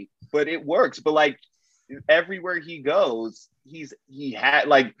family, but it works. But like, everywhere he goes, he had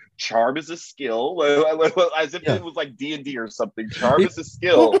like, charm is a skill, as if it was like D&D or something. Charm is a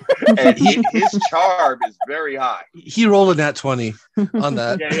skill, and his charm is very high. He rolled a nat 20 on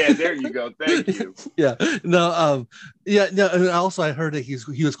that. yeah, there you go. Thank you. And also I heard that he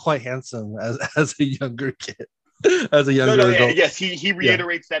was quite handsome as a younger kid. As a younger adult. Yes, he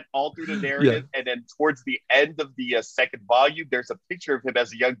reiterates that all through the narrative, and then towards the end of the second volume, there's a picture of him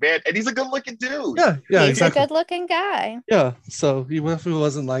as a young man, and he's a good-looking dude. Yeah, he's exactly. a good-looking guy. Yeah, so he definitely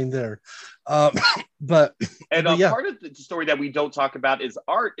wasn't lying there. Part of the story that we don't talk about is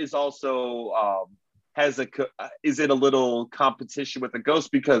Art is also is in a little competition with a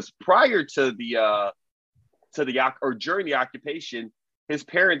ghost, because prior to during the occupation, his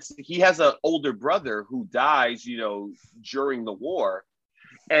parents, he has an older brother who dies, during the war.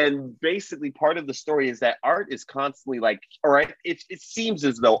 And basically part of the story is that Art is constantly like, it seems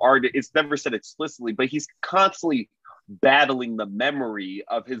as though Art, it's never said explicitly, but he's constantly battling the memory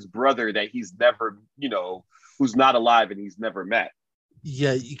of his brother that he's never, who's not alive and he's never met.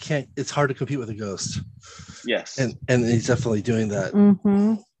 Yeah, you can't, it's hard to compete with a ghost. Yes. And he's definitely doing that.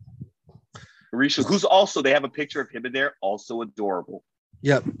 Mm-hmm. Risha, who's also, they have a picture of him in there, also adorable.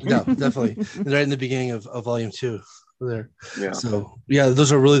 Yep, yeah, definitely. Right in the beginning of volume 2 there. Yeah. So yeah,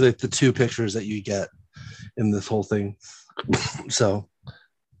 those are really like the two pictures that you get in this whole thing. So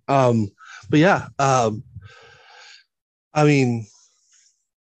but yeah, I mean,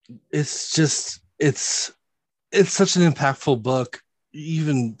 it's just it's such an impactful book,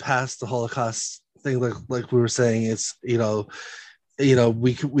 even past the Holocaust thing, like we were saying. It's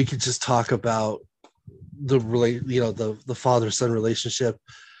we could just talk about the father-son relationship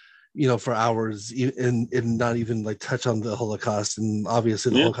for hours, and not even like touch on the Holocaust. And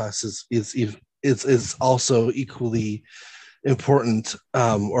obviously the Holocaust is also equally important,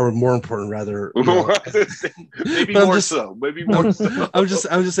 or more important rather. Maybe more so. I'm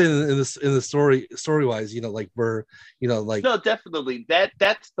just saying in the story wise, we're no, definitely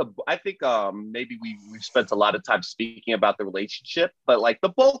that's the, I think maybe we've spent a lot of time speaking about the relationship, but like the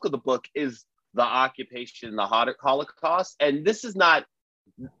bulk of the book is the occupation, the Holocaust. And this is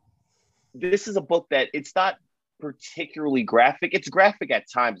a book that it's not particularly graphic. It's graphic at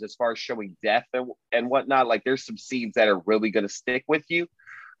times as far as showing death and whatnot. Like there's some scenes that are really going to stick with you.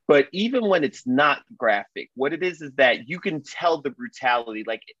 But even when it's not graphic, what it is that you can tell the brutality.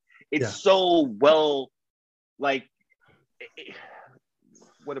 Like it's so well, like,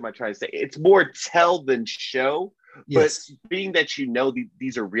 what am I trying to say? It's more tell than show. Yes. But being that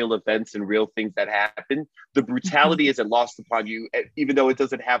these are real events and real things that happen, the brutality isn't lost upon you, even though it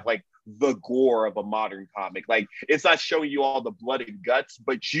doesn't have like the gore of a modern comic. Like it's not showing you all the blood and guts,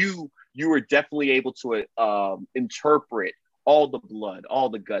 but you are definitely able to interpret all the blood, all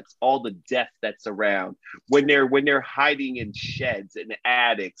the guts, all the death that's around when they're hiding in sheds and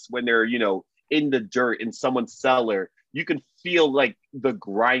attics, when they're, you know, in the dirt in someone's cellar. You can feel like the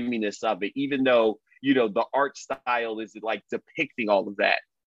griminess of it, even though, you know, the art style is like depicting all of that.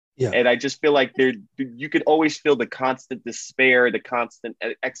 Yeah. And I just feel like you could always feel the constant despair, the constant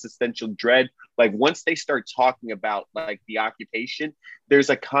existential dread. Like once they start talking about like the occupation, there's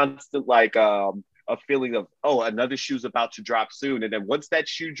a constant like a feeling of, oh, another shoe's about to drop soon. And then once that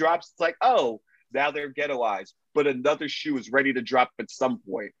shoe drops, it's like, oh, now they're ghettoized, but another shoe is ready to drop at some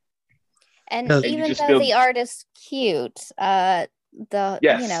point. And even though the art is cute, you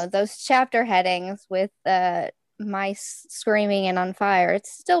know, those chapter headings with mice screaming and on fire,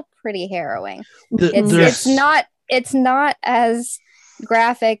 it's still pretty harrowing. It's not as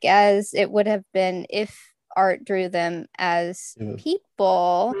graphic as it would have been if art drew them as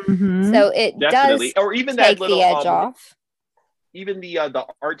people. So it definitely does, or even take that little, the edge off. Even the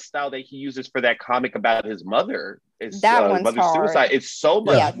art style that he uses for that comic about his mother, that one's mother's hard. suicide, it's so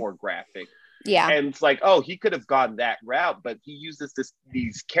much more graphic. Yeah. And it's like, oh, he could have gone that route, but he uses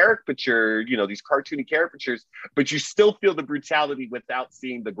these caricature, you know, these cartoony caricatures, but you still feel the brutality without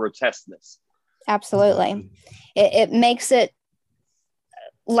seeing the grotesqueness. Absolutely. It makes it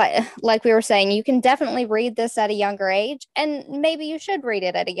like we were saying, you can definitely read this at a younger age, and maybe you should read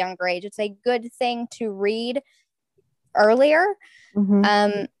it at a younger age. It's a good thing to read earlier.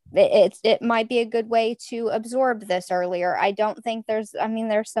 It might be a good way to absorb this earlier. I don't think there's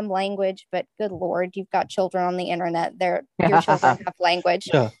some language, but good Lord, you've got children on the internet. Your children have language.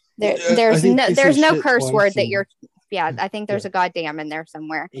 Yeah. There's no curse word that you're. Yeah, I think there's a goddamn in there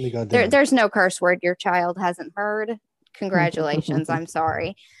somewhere. There's no curse word your child hasn't heard. Congratulations. I'm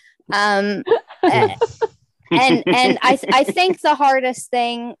sorry. And I think the hardest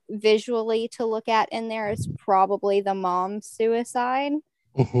thing visually to look at in there is probably the mom's suicide.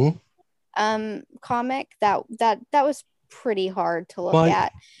 Comic that was pretty hard to look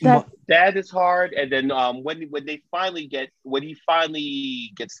at. That is hard. And then when he finally gets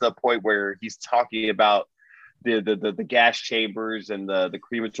to the point where he's talking about the gas chambers and the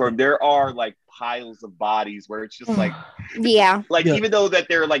crematorium, there are like piles of bodies where it's just like even though that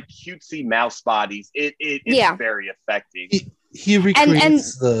they're like cutesy mouse bodies, it's very affecting. He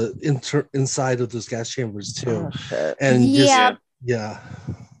recreates the inside of those gas chambers too.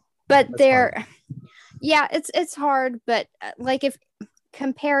 But it's hard, but like if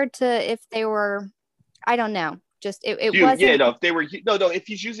compared to if they were, I don't know, just it wasn't. If they were if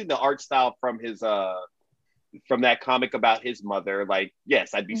he's using the art style from his from that comic about his mother, like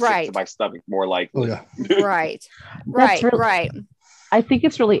yes, I'd be sick to my stomach more likely. Right. I think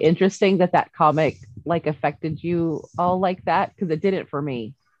it's really interesting that comic like affected you all like that, because it didn't for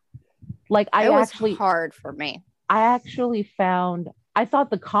me. Like it was hard for me. I thought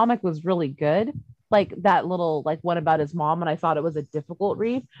the comic was really good, like that little like one about his mom, and I thought it was a difficult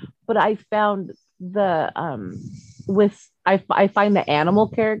read. But I found the I find the animal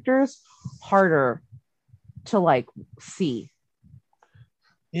characters harder to like see.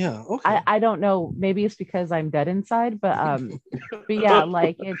 Yeah, okay. I don't know. Maybe it's because I'm dead inside, but yeah,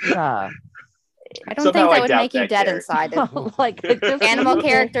 like it's. I don't think that would make you dead inside. Like it just animal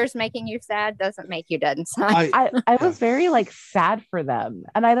characters making you sad doesn't make you dead inside. I was very like sad for them,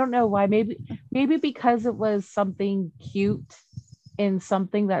 and I don't know why. Maybe because it was something cute in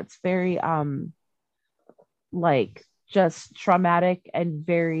something that's very like just traumatic and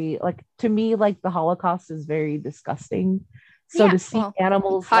very like, to me, like the Holocaust is very disgusting. So to see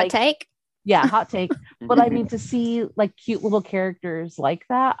animals, hot take. But I mean, to see like cute little characters like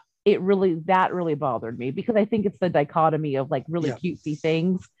that, that really bothered me, because I think it's the dichotomy of like really cutesy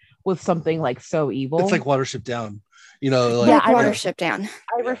things with something like so evil. It's like Watership Down, you know. Like, Watership Down.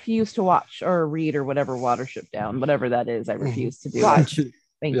 I refuse to watch or read or whatever Watership Down, whatever that is. I refuse to do watch.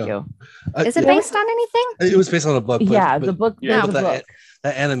 Thank you. Is it based on anything? It was based on a book. The book. That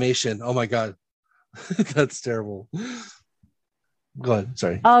animation. Oh my god, that's terrible. Go ahead.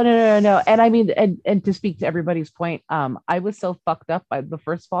 Sorry. Oh no. And I mean, and to speak to everybody's point, I was so fucked up by the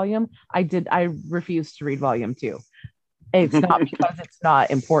first volume. I refused to read volume 2. It's not because it's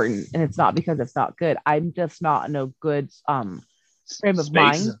not important, and it's not because it's not good. I'm just not in a good frame of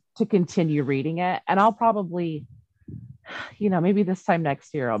mind to continue reading it. And I'll probably, maybe this time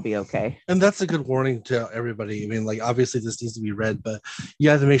next year I'll be okay. And that's a good warning to everybody. I mean, like obviously this needs to be read, but you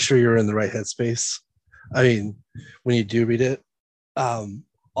have to make sure you're in the right headspace. I mean, when you do read it,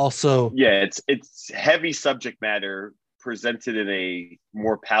 also, yeah, it's heavy subject matter presented in a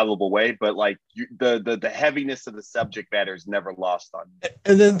more palatable way, but like the heaviness of the subject matter is never lost on me.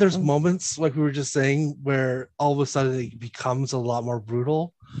 And then there's moments like we were just saying where all of a sudden it becomes a lot more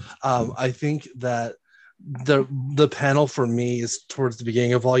brutal. I think that the panel for me is towards the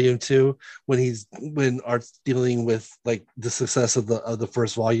beginning of volume 2 when Art's dealing with like the success of the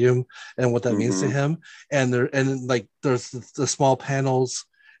first volume and what that means to him, and there's the small panels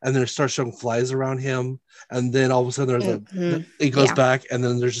and then it starts showing flies around him, and then all of a sudden it goes back and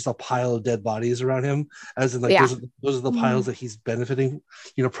then there's just a pile of dead bodies around him, as in like those are the piles that he's benefiting,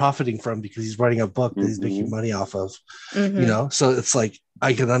 profiting from, because he's writing a book that he's making money off of, so it's like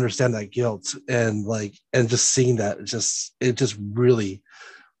I can understand that guilt, and just seeing that it just really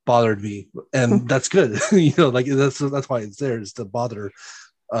bothered me, and that's good. Like that's why it's there, is to bother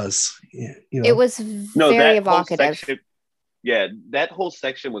us. It was very evocative. Yeah, that whole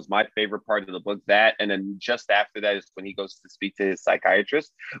section was my favorite part of the book. That, and then just after that is when he goes to speak to his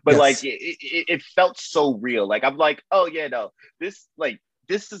psychiatrist. But like, it felt so real. Like, I'm like, oh yeah, no, this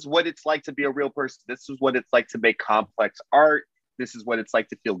is what it's like to be a real person. This is what it's like to make complex art. This is what it's like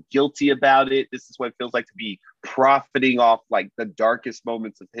to feel guilty about it. This is what it feels like to be profiting off like the darkest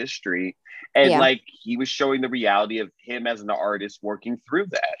moments of history. And like, he was showing the reality of him as an artist working through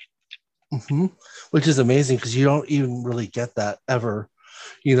that. Which is amazing, because you don't even really get that ever.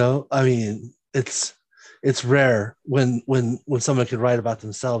 I mean, it's rare when someone can write about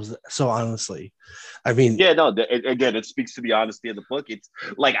themselves so honestly. I mean, yeah, no, again, it speaks to the honesty of the book. It's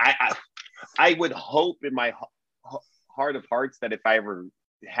like I would hope in my heart of hearts that if I ever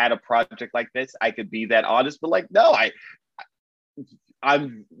had a project like this, I could be that honest. But like, no,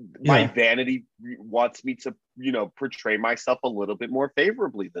 my vanity wants me to portray myself a little bit more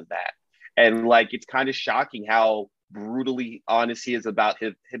favorably than that. And like, it's kind of shocking how brutally honest he is about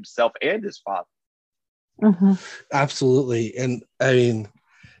himself and his father. Absolutely. And I mean,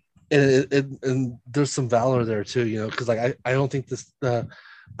 and there's some valor there too, because like I don't think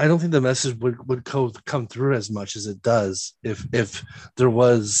the message would come through as much as it does if there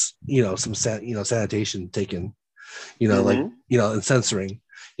was some sanitation taken, and censoring.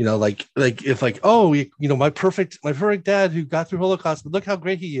 Like if like, oh, my perfect dad who got through Holocaust, but look how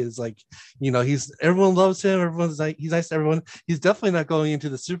great he is. Like, everyone loves him. Everyone's like, he's nice to everyone. He's definitely not going into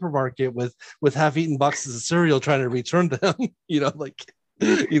the supermarket with half-eaten boxes of cereal trying to return them. Like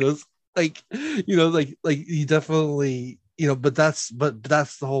he definitely, but that's the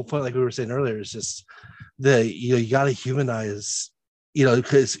whole point. Like we were saying earlier, is just you got to humanize,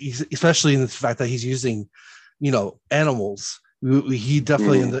 because especially in the fact that he's using, animals. He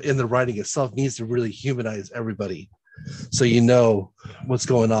definitely in the writing itself needs to really humanize everybody, so what's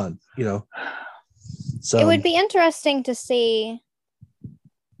going on. So it would be interesting to see,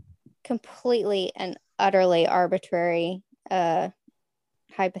 completely and utterly arbitrary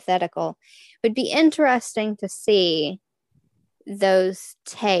hypothetical, it would be interesting to see those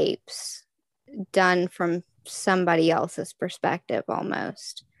tapes done from somebody else's perspective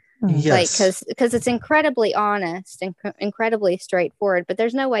almost. Yes. Like, because it's incredibly honest and incredibly straightforward, but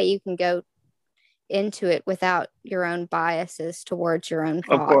there's no way you can go into it without your own biases towards your own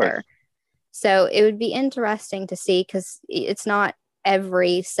father. So it would be interesting to see, because it's not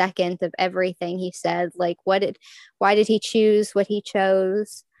every second of everything he said. Like, why did he choose what he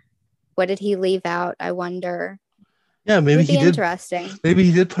chose? What did he leave out? I wonder. Yeah, maybe he did. Interesting. Maybe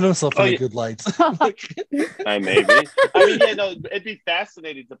he did put himself in a good light. Maybe. I mean, yeah, no, it'd be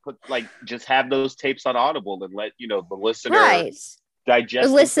fascinating to put just have those tapes on Audible and let the listener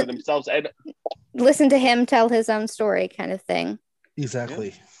digest them for themselves and listen to him tell his own story, kind of thing.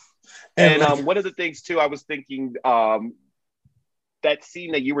 Exactly. Yeah. And one of the things too, I was thinking, that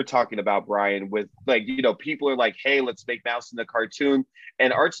scene that you were talking about, Brian, with people are like, hey, let's make Mouse in the cartoon.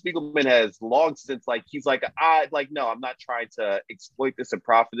 And Art Spiegelman has long since he's like, no, I'm not trying to exploit this and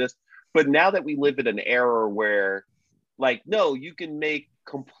profit this. But now that we live in an era where no, you can make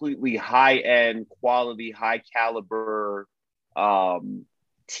completely high-end quality, high caliber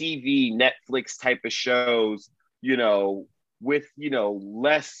TV, Netflix type of shows, with,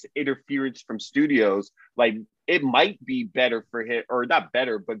 less interference from studios, it might be better for him, or not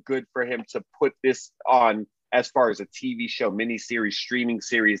better, but good for him to put this on as far as a TV show, miniseries, streaming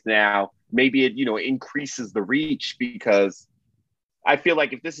series now. Maybe it, increases the reach, because I feel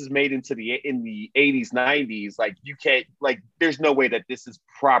like if this is made in the 80s, 90s, you can't, there's no way that this is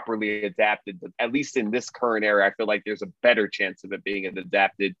properly adapted. But at least in this current era, I feel like there's a better chance of it being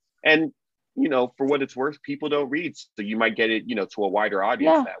adapted. And for what it's worth, people don't read, so you might get it, to a wider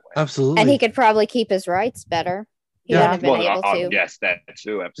audience that way. Absolutely. And he could probably keep his rights better. He wouldn't have been able to. Yes, that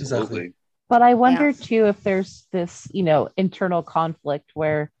too, absolutely. Exactly. But I wonder too if there's this, internal conflict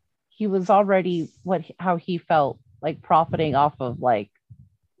where he was already how he felt like profiting off of like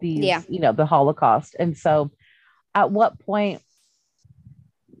these, the Holocaust. And so at what point,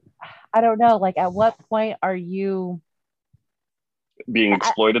 I don't know, like at what point are you being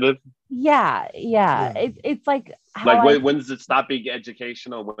exploitative? Yeah. It's like when does it stop being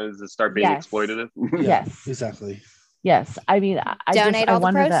educational? When does it start being exploitative? Yes, exactly. Yes, I mean, I donate all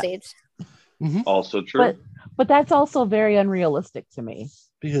the proceeds. Mm-hmm. Also true, but that's also very unrealistic to me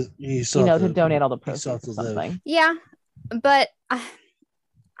because you still to donate all the proceeds to something. Yeah, but I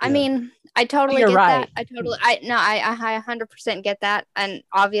mean, I totally get right. that. I 100% get that, and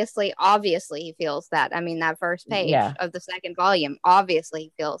obviously he feels that. I mean, that first page of the second volume, obviously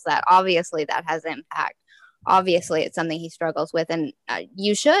he feels that. Obviously, that has impact. Obviously, it's something he struggles with, and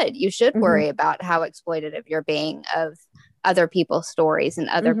you should worry about how exploitative you're being of other people's stories and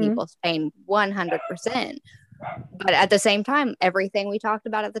other people's pain. 100%. But at the same time, everything we talked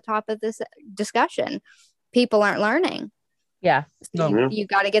about at the top of this discussion, people aren't learning. Yeah. So you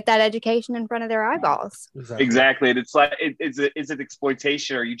got to get that education in front of their eyeballs. Exactly. And it's like, is it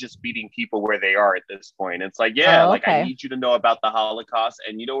exploitation, or are you just meeting people where they are at this point? It's like, I need you to know about the Holocaust,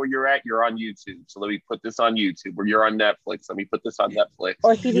 and you know where you're at? You're on YouTube. So let me put this on YouTube. Or you're on Netflix. Let me put this on Netflix.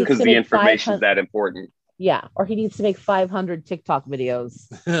 Or because the information is that important. Yeah. Or he needs to make 500 TikTok videos.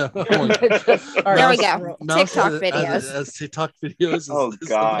 There we go. TikTok videos. As TikTok videos. Oh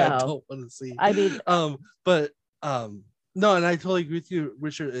God. I don't want to see. I mean, no, and I totally agree with you,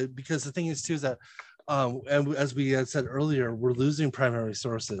 Richard, because the thing is too is that and as we had said earlier, we're losing primary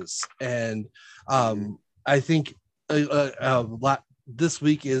sources, and I think this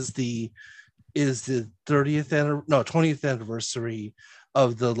week is the 20th anniversary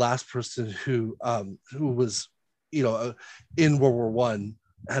of the last person who was in World War One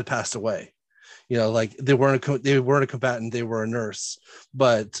had passed away. Like they weren't a combatant, they were a nurse,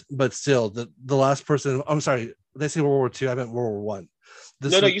 but still the last person. I'm sorry, did I say World War II? I meant World War One.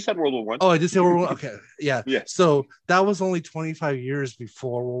 No, you said World War One. Oh, I did say World War One. Okay, yeah. Yeah. So that was only 25 years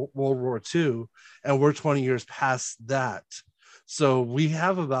before World War II, and we're 20 years past that. So we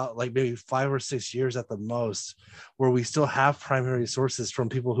have about like maybe 5 or 6 years at the most where we still have primary sources from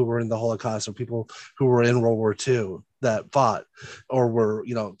people who were in the Holocaust or people who were in World War II that fought or were,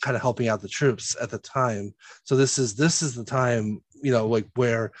 kind of helping out the troops at the time. So this is the time, like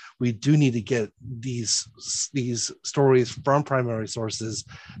where we do need to get these stories from primary sources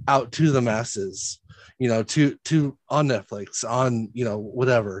out to the masses, to on Netflix, on,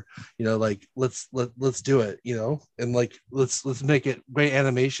 whatever, like let's do it, and like let's make it great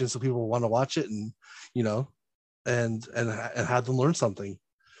animation so people want to watch it, and and have them learn something,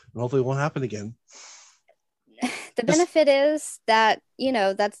 and hopefully it won't happen again. The benefit is that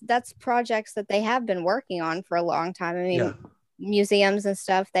that's projects that they have been working on for a long time. I mean, museums and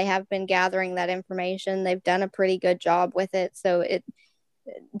stuff, they have been gathering that information. They've done a pretty good job with it, so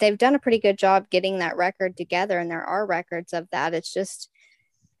they've done a pretty good job getting that record together, and there are records of that. It's just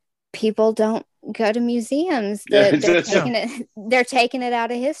people don't go to museums. They're taking it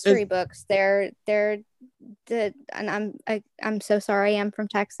out of history books. And I'm so sorry. I'm from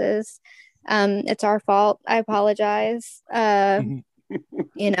Texas. It's our fault. I apologize. We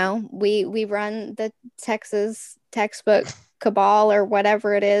run the Texas textbook cabal or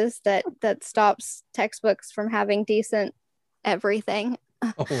whatever it is that stops textbooks from having decent everything.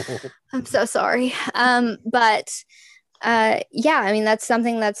 I'm so sorry. But I mean, that's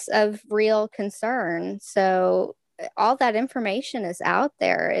something that's of real concern. So all that information is out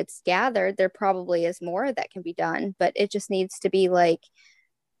there. It's gathered. There probably is more that can be done, but it just needs to be like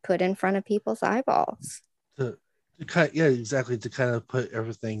put in front of people's eyeballs. Exactly. To kind of put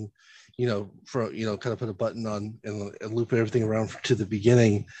everything, kind of put a button on and loop everything around to the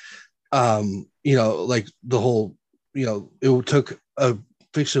beginning. Like the whole, it took a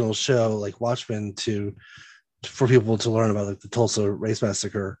fictional show like Watchmen for people to learn about like the Tulsa Race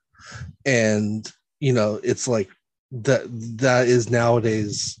Massacre, and it's like that is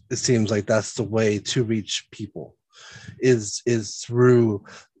nowadays, it seems like that's the way to reach people is through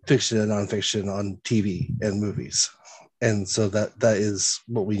fiction and nonfiction on TV and movies, and so that is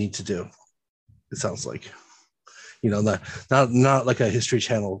what we need to do. It sounds like, not like a History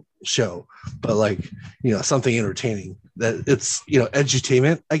Channel show, but like something entertaining that it's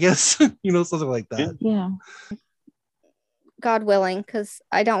edutainment, I guess. Something like that. Yeah. God willing, because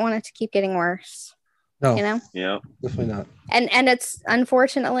I don't want it to keep getting worse. No. You know? Yeah. Definitely not. And it's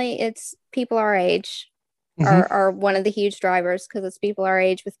unfortunately it's people our age are one of the huge drivers, because it's people our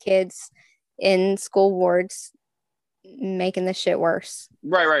age with kids in school wards making this shit worse.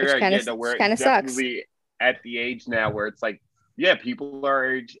 Right. Kinda, Yeah, no, we're kind of sucks. definitely at the age now where it's like, yeah, people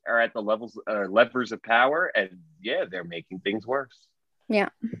our age are at the levers of power, and yeah, they're making things worse. Yeah.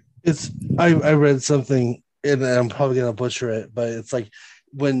 I read something, and I'm probably gonna butcher it, but it's like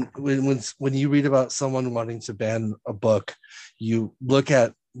when you read about someone wanting to ban a book, you look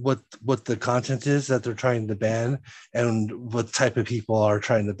at what the content is that they're trying to ban and what type of people are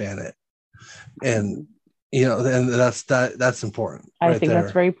trying to ban it, and and that's important. I think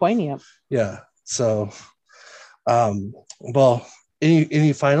that's very poignant. Yeah. So, well,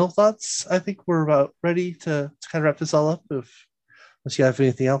 any final thoughts? I think we're about ready to kind of wrap this all up. Unless you have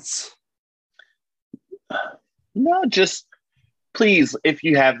anything else. No, just please, if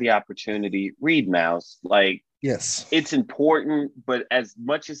you have the opportunity, read Maus. Like, yes, it's important, but as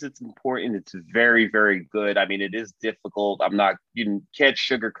much as it's important, it's very, very good. I mean, it is difficult. You can't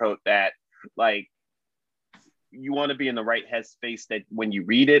sugarcoat that. Like, you want to be in the right headspace that when you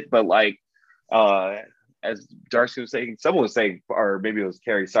read it, but like, as Darcy was saying, someone was saying, or maybe it was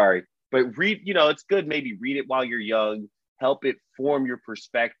Carrie, sorry, but read, it's good. Maybe read it while you're young, help it form your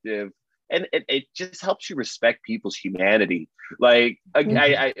perspective. And it just helps you respect people's humanity. Like, I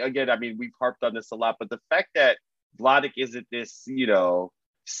mean, we've harped on this a lot, but the fact that Vladek isn't this,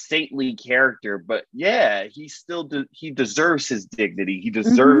 saintly character, but yeah, he deserves his dignity. He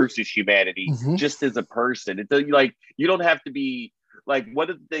deserves his humanity just as a person. It doesn't, like, you don't have to be like, one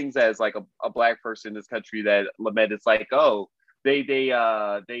of the things as like a Black person in this country that lament, it's like, oh, they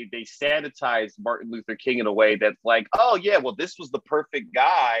sanitize Martin Luther King in a way that's like, oh yeah, well, this was the perfect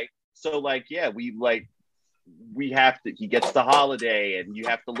guy. So like, yeah, he gets the holiday and you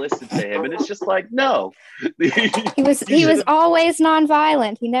have to listen to him. And it's just like, no. he was always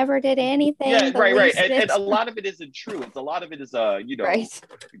nonviolent. He never did anything. Yeah, right. And a lot of it isn't true. A lot of it is, right.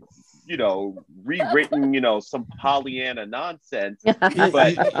 Rewritten, some Pollyanna nonsense.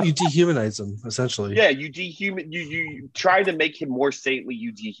 But you dehumanize him, essentially. Yeah, you try to make him more saintly,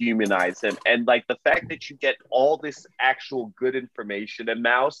 you dehumanize him. And like the fact that you get all this actual good information in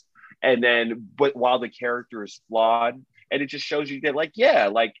Maus, but while the character is flawed, and it just shows you that, like, yeah,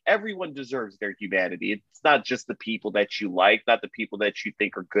 like everyone deserves their humanity. It's not just the people that you like, not the people that you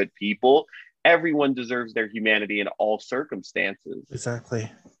think are good people. Everyone deserves their humanity in all circumstances.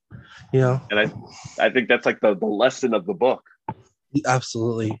 Exactly. And I think that's like the lesson of the book.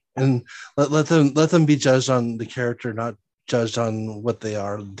 Absolutely. And let them be judged on the character, not judged on what they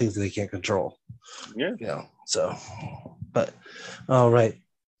are, things that they can't control. Yeah. So, but all right.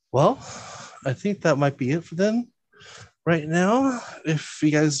 Well, I think that might be it for them right now. If you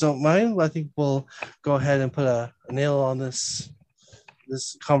guys don't mind, I think we'll go ahead and put a nail on this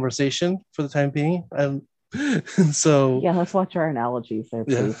conversation for the time being. And so yeah, let's watch our analogies there,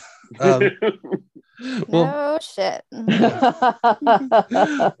 please. No shit.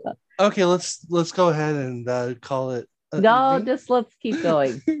 Okay, let's go ahead and call it. Just let's keep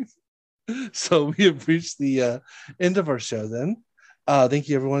going. So we have reached the end of our show then. Thank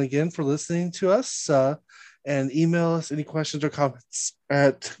you everyone again for listening to us, and email us any questions or comments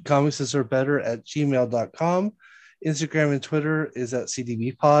at comicsisarebetter@gmail.com. Instagram and Twitter is at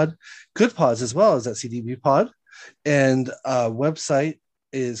CDBpod. Good Pods as well as at CDBpod. And website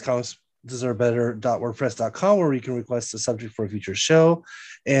is comicsisarebetter.wordpress.com, where you can request a subject for a future show.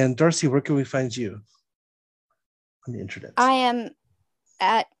 And Darcy, where can we find you on the internet? I am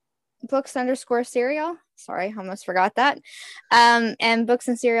at books_serial. Sorry, almost forgot that. And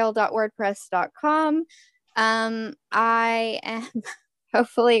booksandcereal.wordpress.com. I am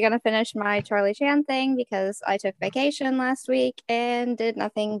hopefully going to finish my Charlie Chan thing, because I took vacation last week and did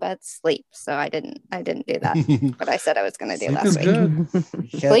nothing but sleep. So I didn't do that. But I said I was going to do last week.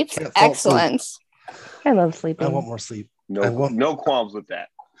 Sleep's excellent. Sleep. I love sleeping. I want more sleep. No qualms with that.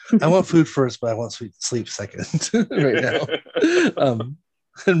 I want food first, but I want sleep second right now.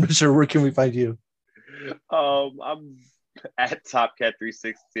 And Richard, where can we find you? I'm at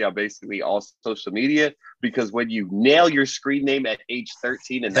TopCat360 on basically all social media, because when you nail your screen name at age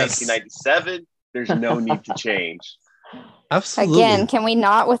 13 in 1997, there's no need to change. Absolutely. Again, can we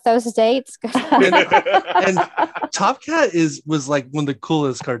not with those dates? And Top Cat was like one of the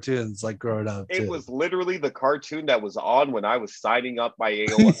coolest cartoons like growing up. It was literally the cartoon that was on when I was signing up my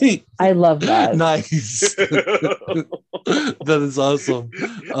AOL. I love that. Nice. That is awesome.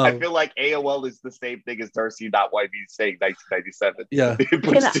 I feel like AOL is the same thing as Darcy.YB saying 1997. Yeah. It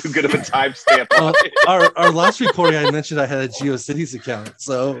puts too good of a timestamp on it. Our last recording, I mentioned I had a GeoCities account.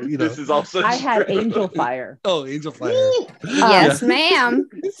 So, this is also I had Angel Fire. Oh, Angel Fire. Yes, ma'am.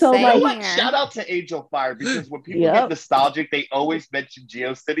 So Same like, here. Shout out to Angel Fire, because when people get nostalgic, they always mention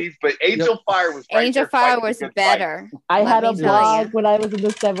GeoCities, but Angel Fire was right Angel there Fire fighting was the good better. I had a me tell blog you. when I was in the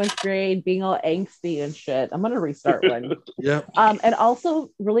 7th grade, being all angsty and shit. I'm gonna restart one. Yeah. And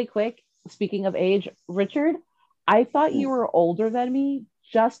also, really quick, speaking of age, Richard, I thought you were older than me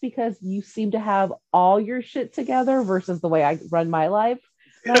just because you seem to have all your shit together versus the way I run my life.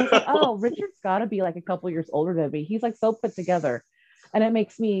 And I was like, oh, Richard's got to be like a couple years older than me. He's like so put together. And it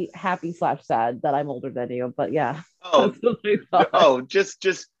makes me happy / sad that I'm older than you. But yeah.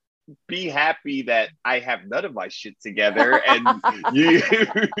 Just be happy that I have none of my shit together, and you.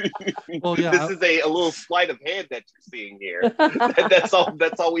 Well, yeah, this is a little sleight of hand that you're seeing here. That's all.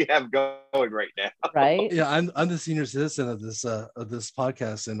 That's all we have going right now. Right? Yeah, I'm the senior citizen of this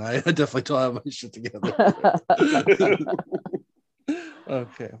podcast, and I definitely don't have my shit together.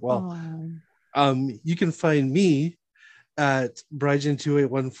 Okay, well, you can find me at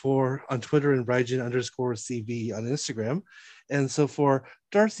Brygen2814 on Twitter and Brygen_CV on Instagram. And so for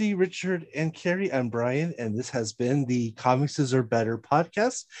Darcy, Richard, and Carrie, I'm Brian, and this has been the Comics Deserve Better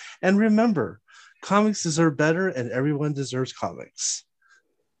podcast. And remember, comics deserve better, and everyone deserves comics.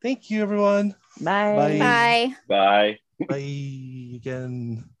 Thank you, everyone. Bye. Bye. Bye. Bye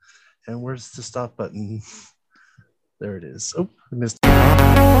again. And where's the stop button? There it is. Oh, I missed it.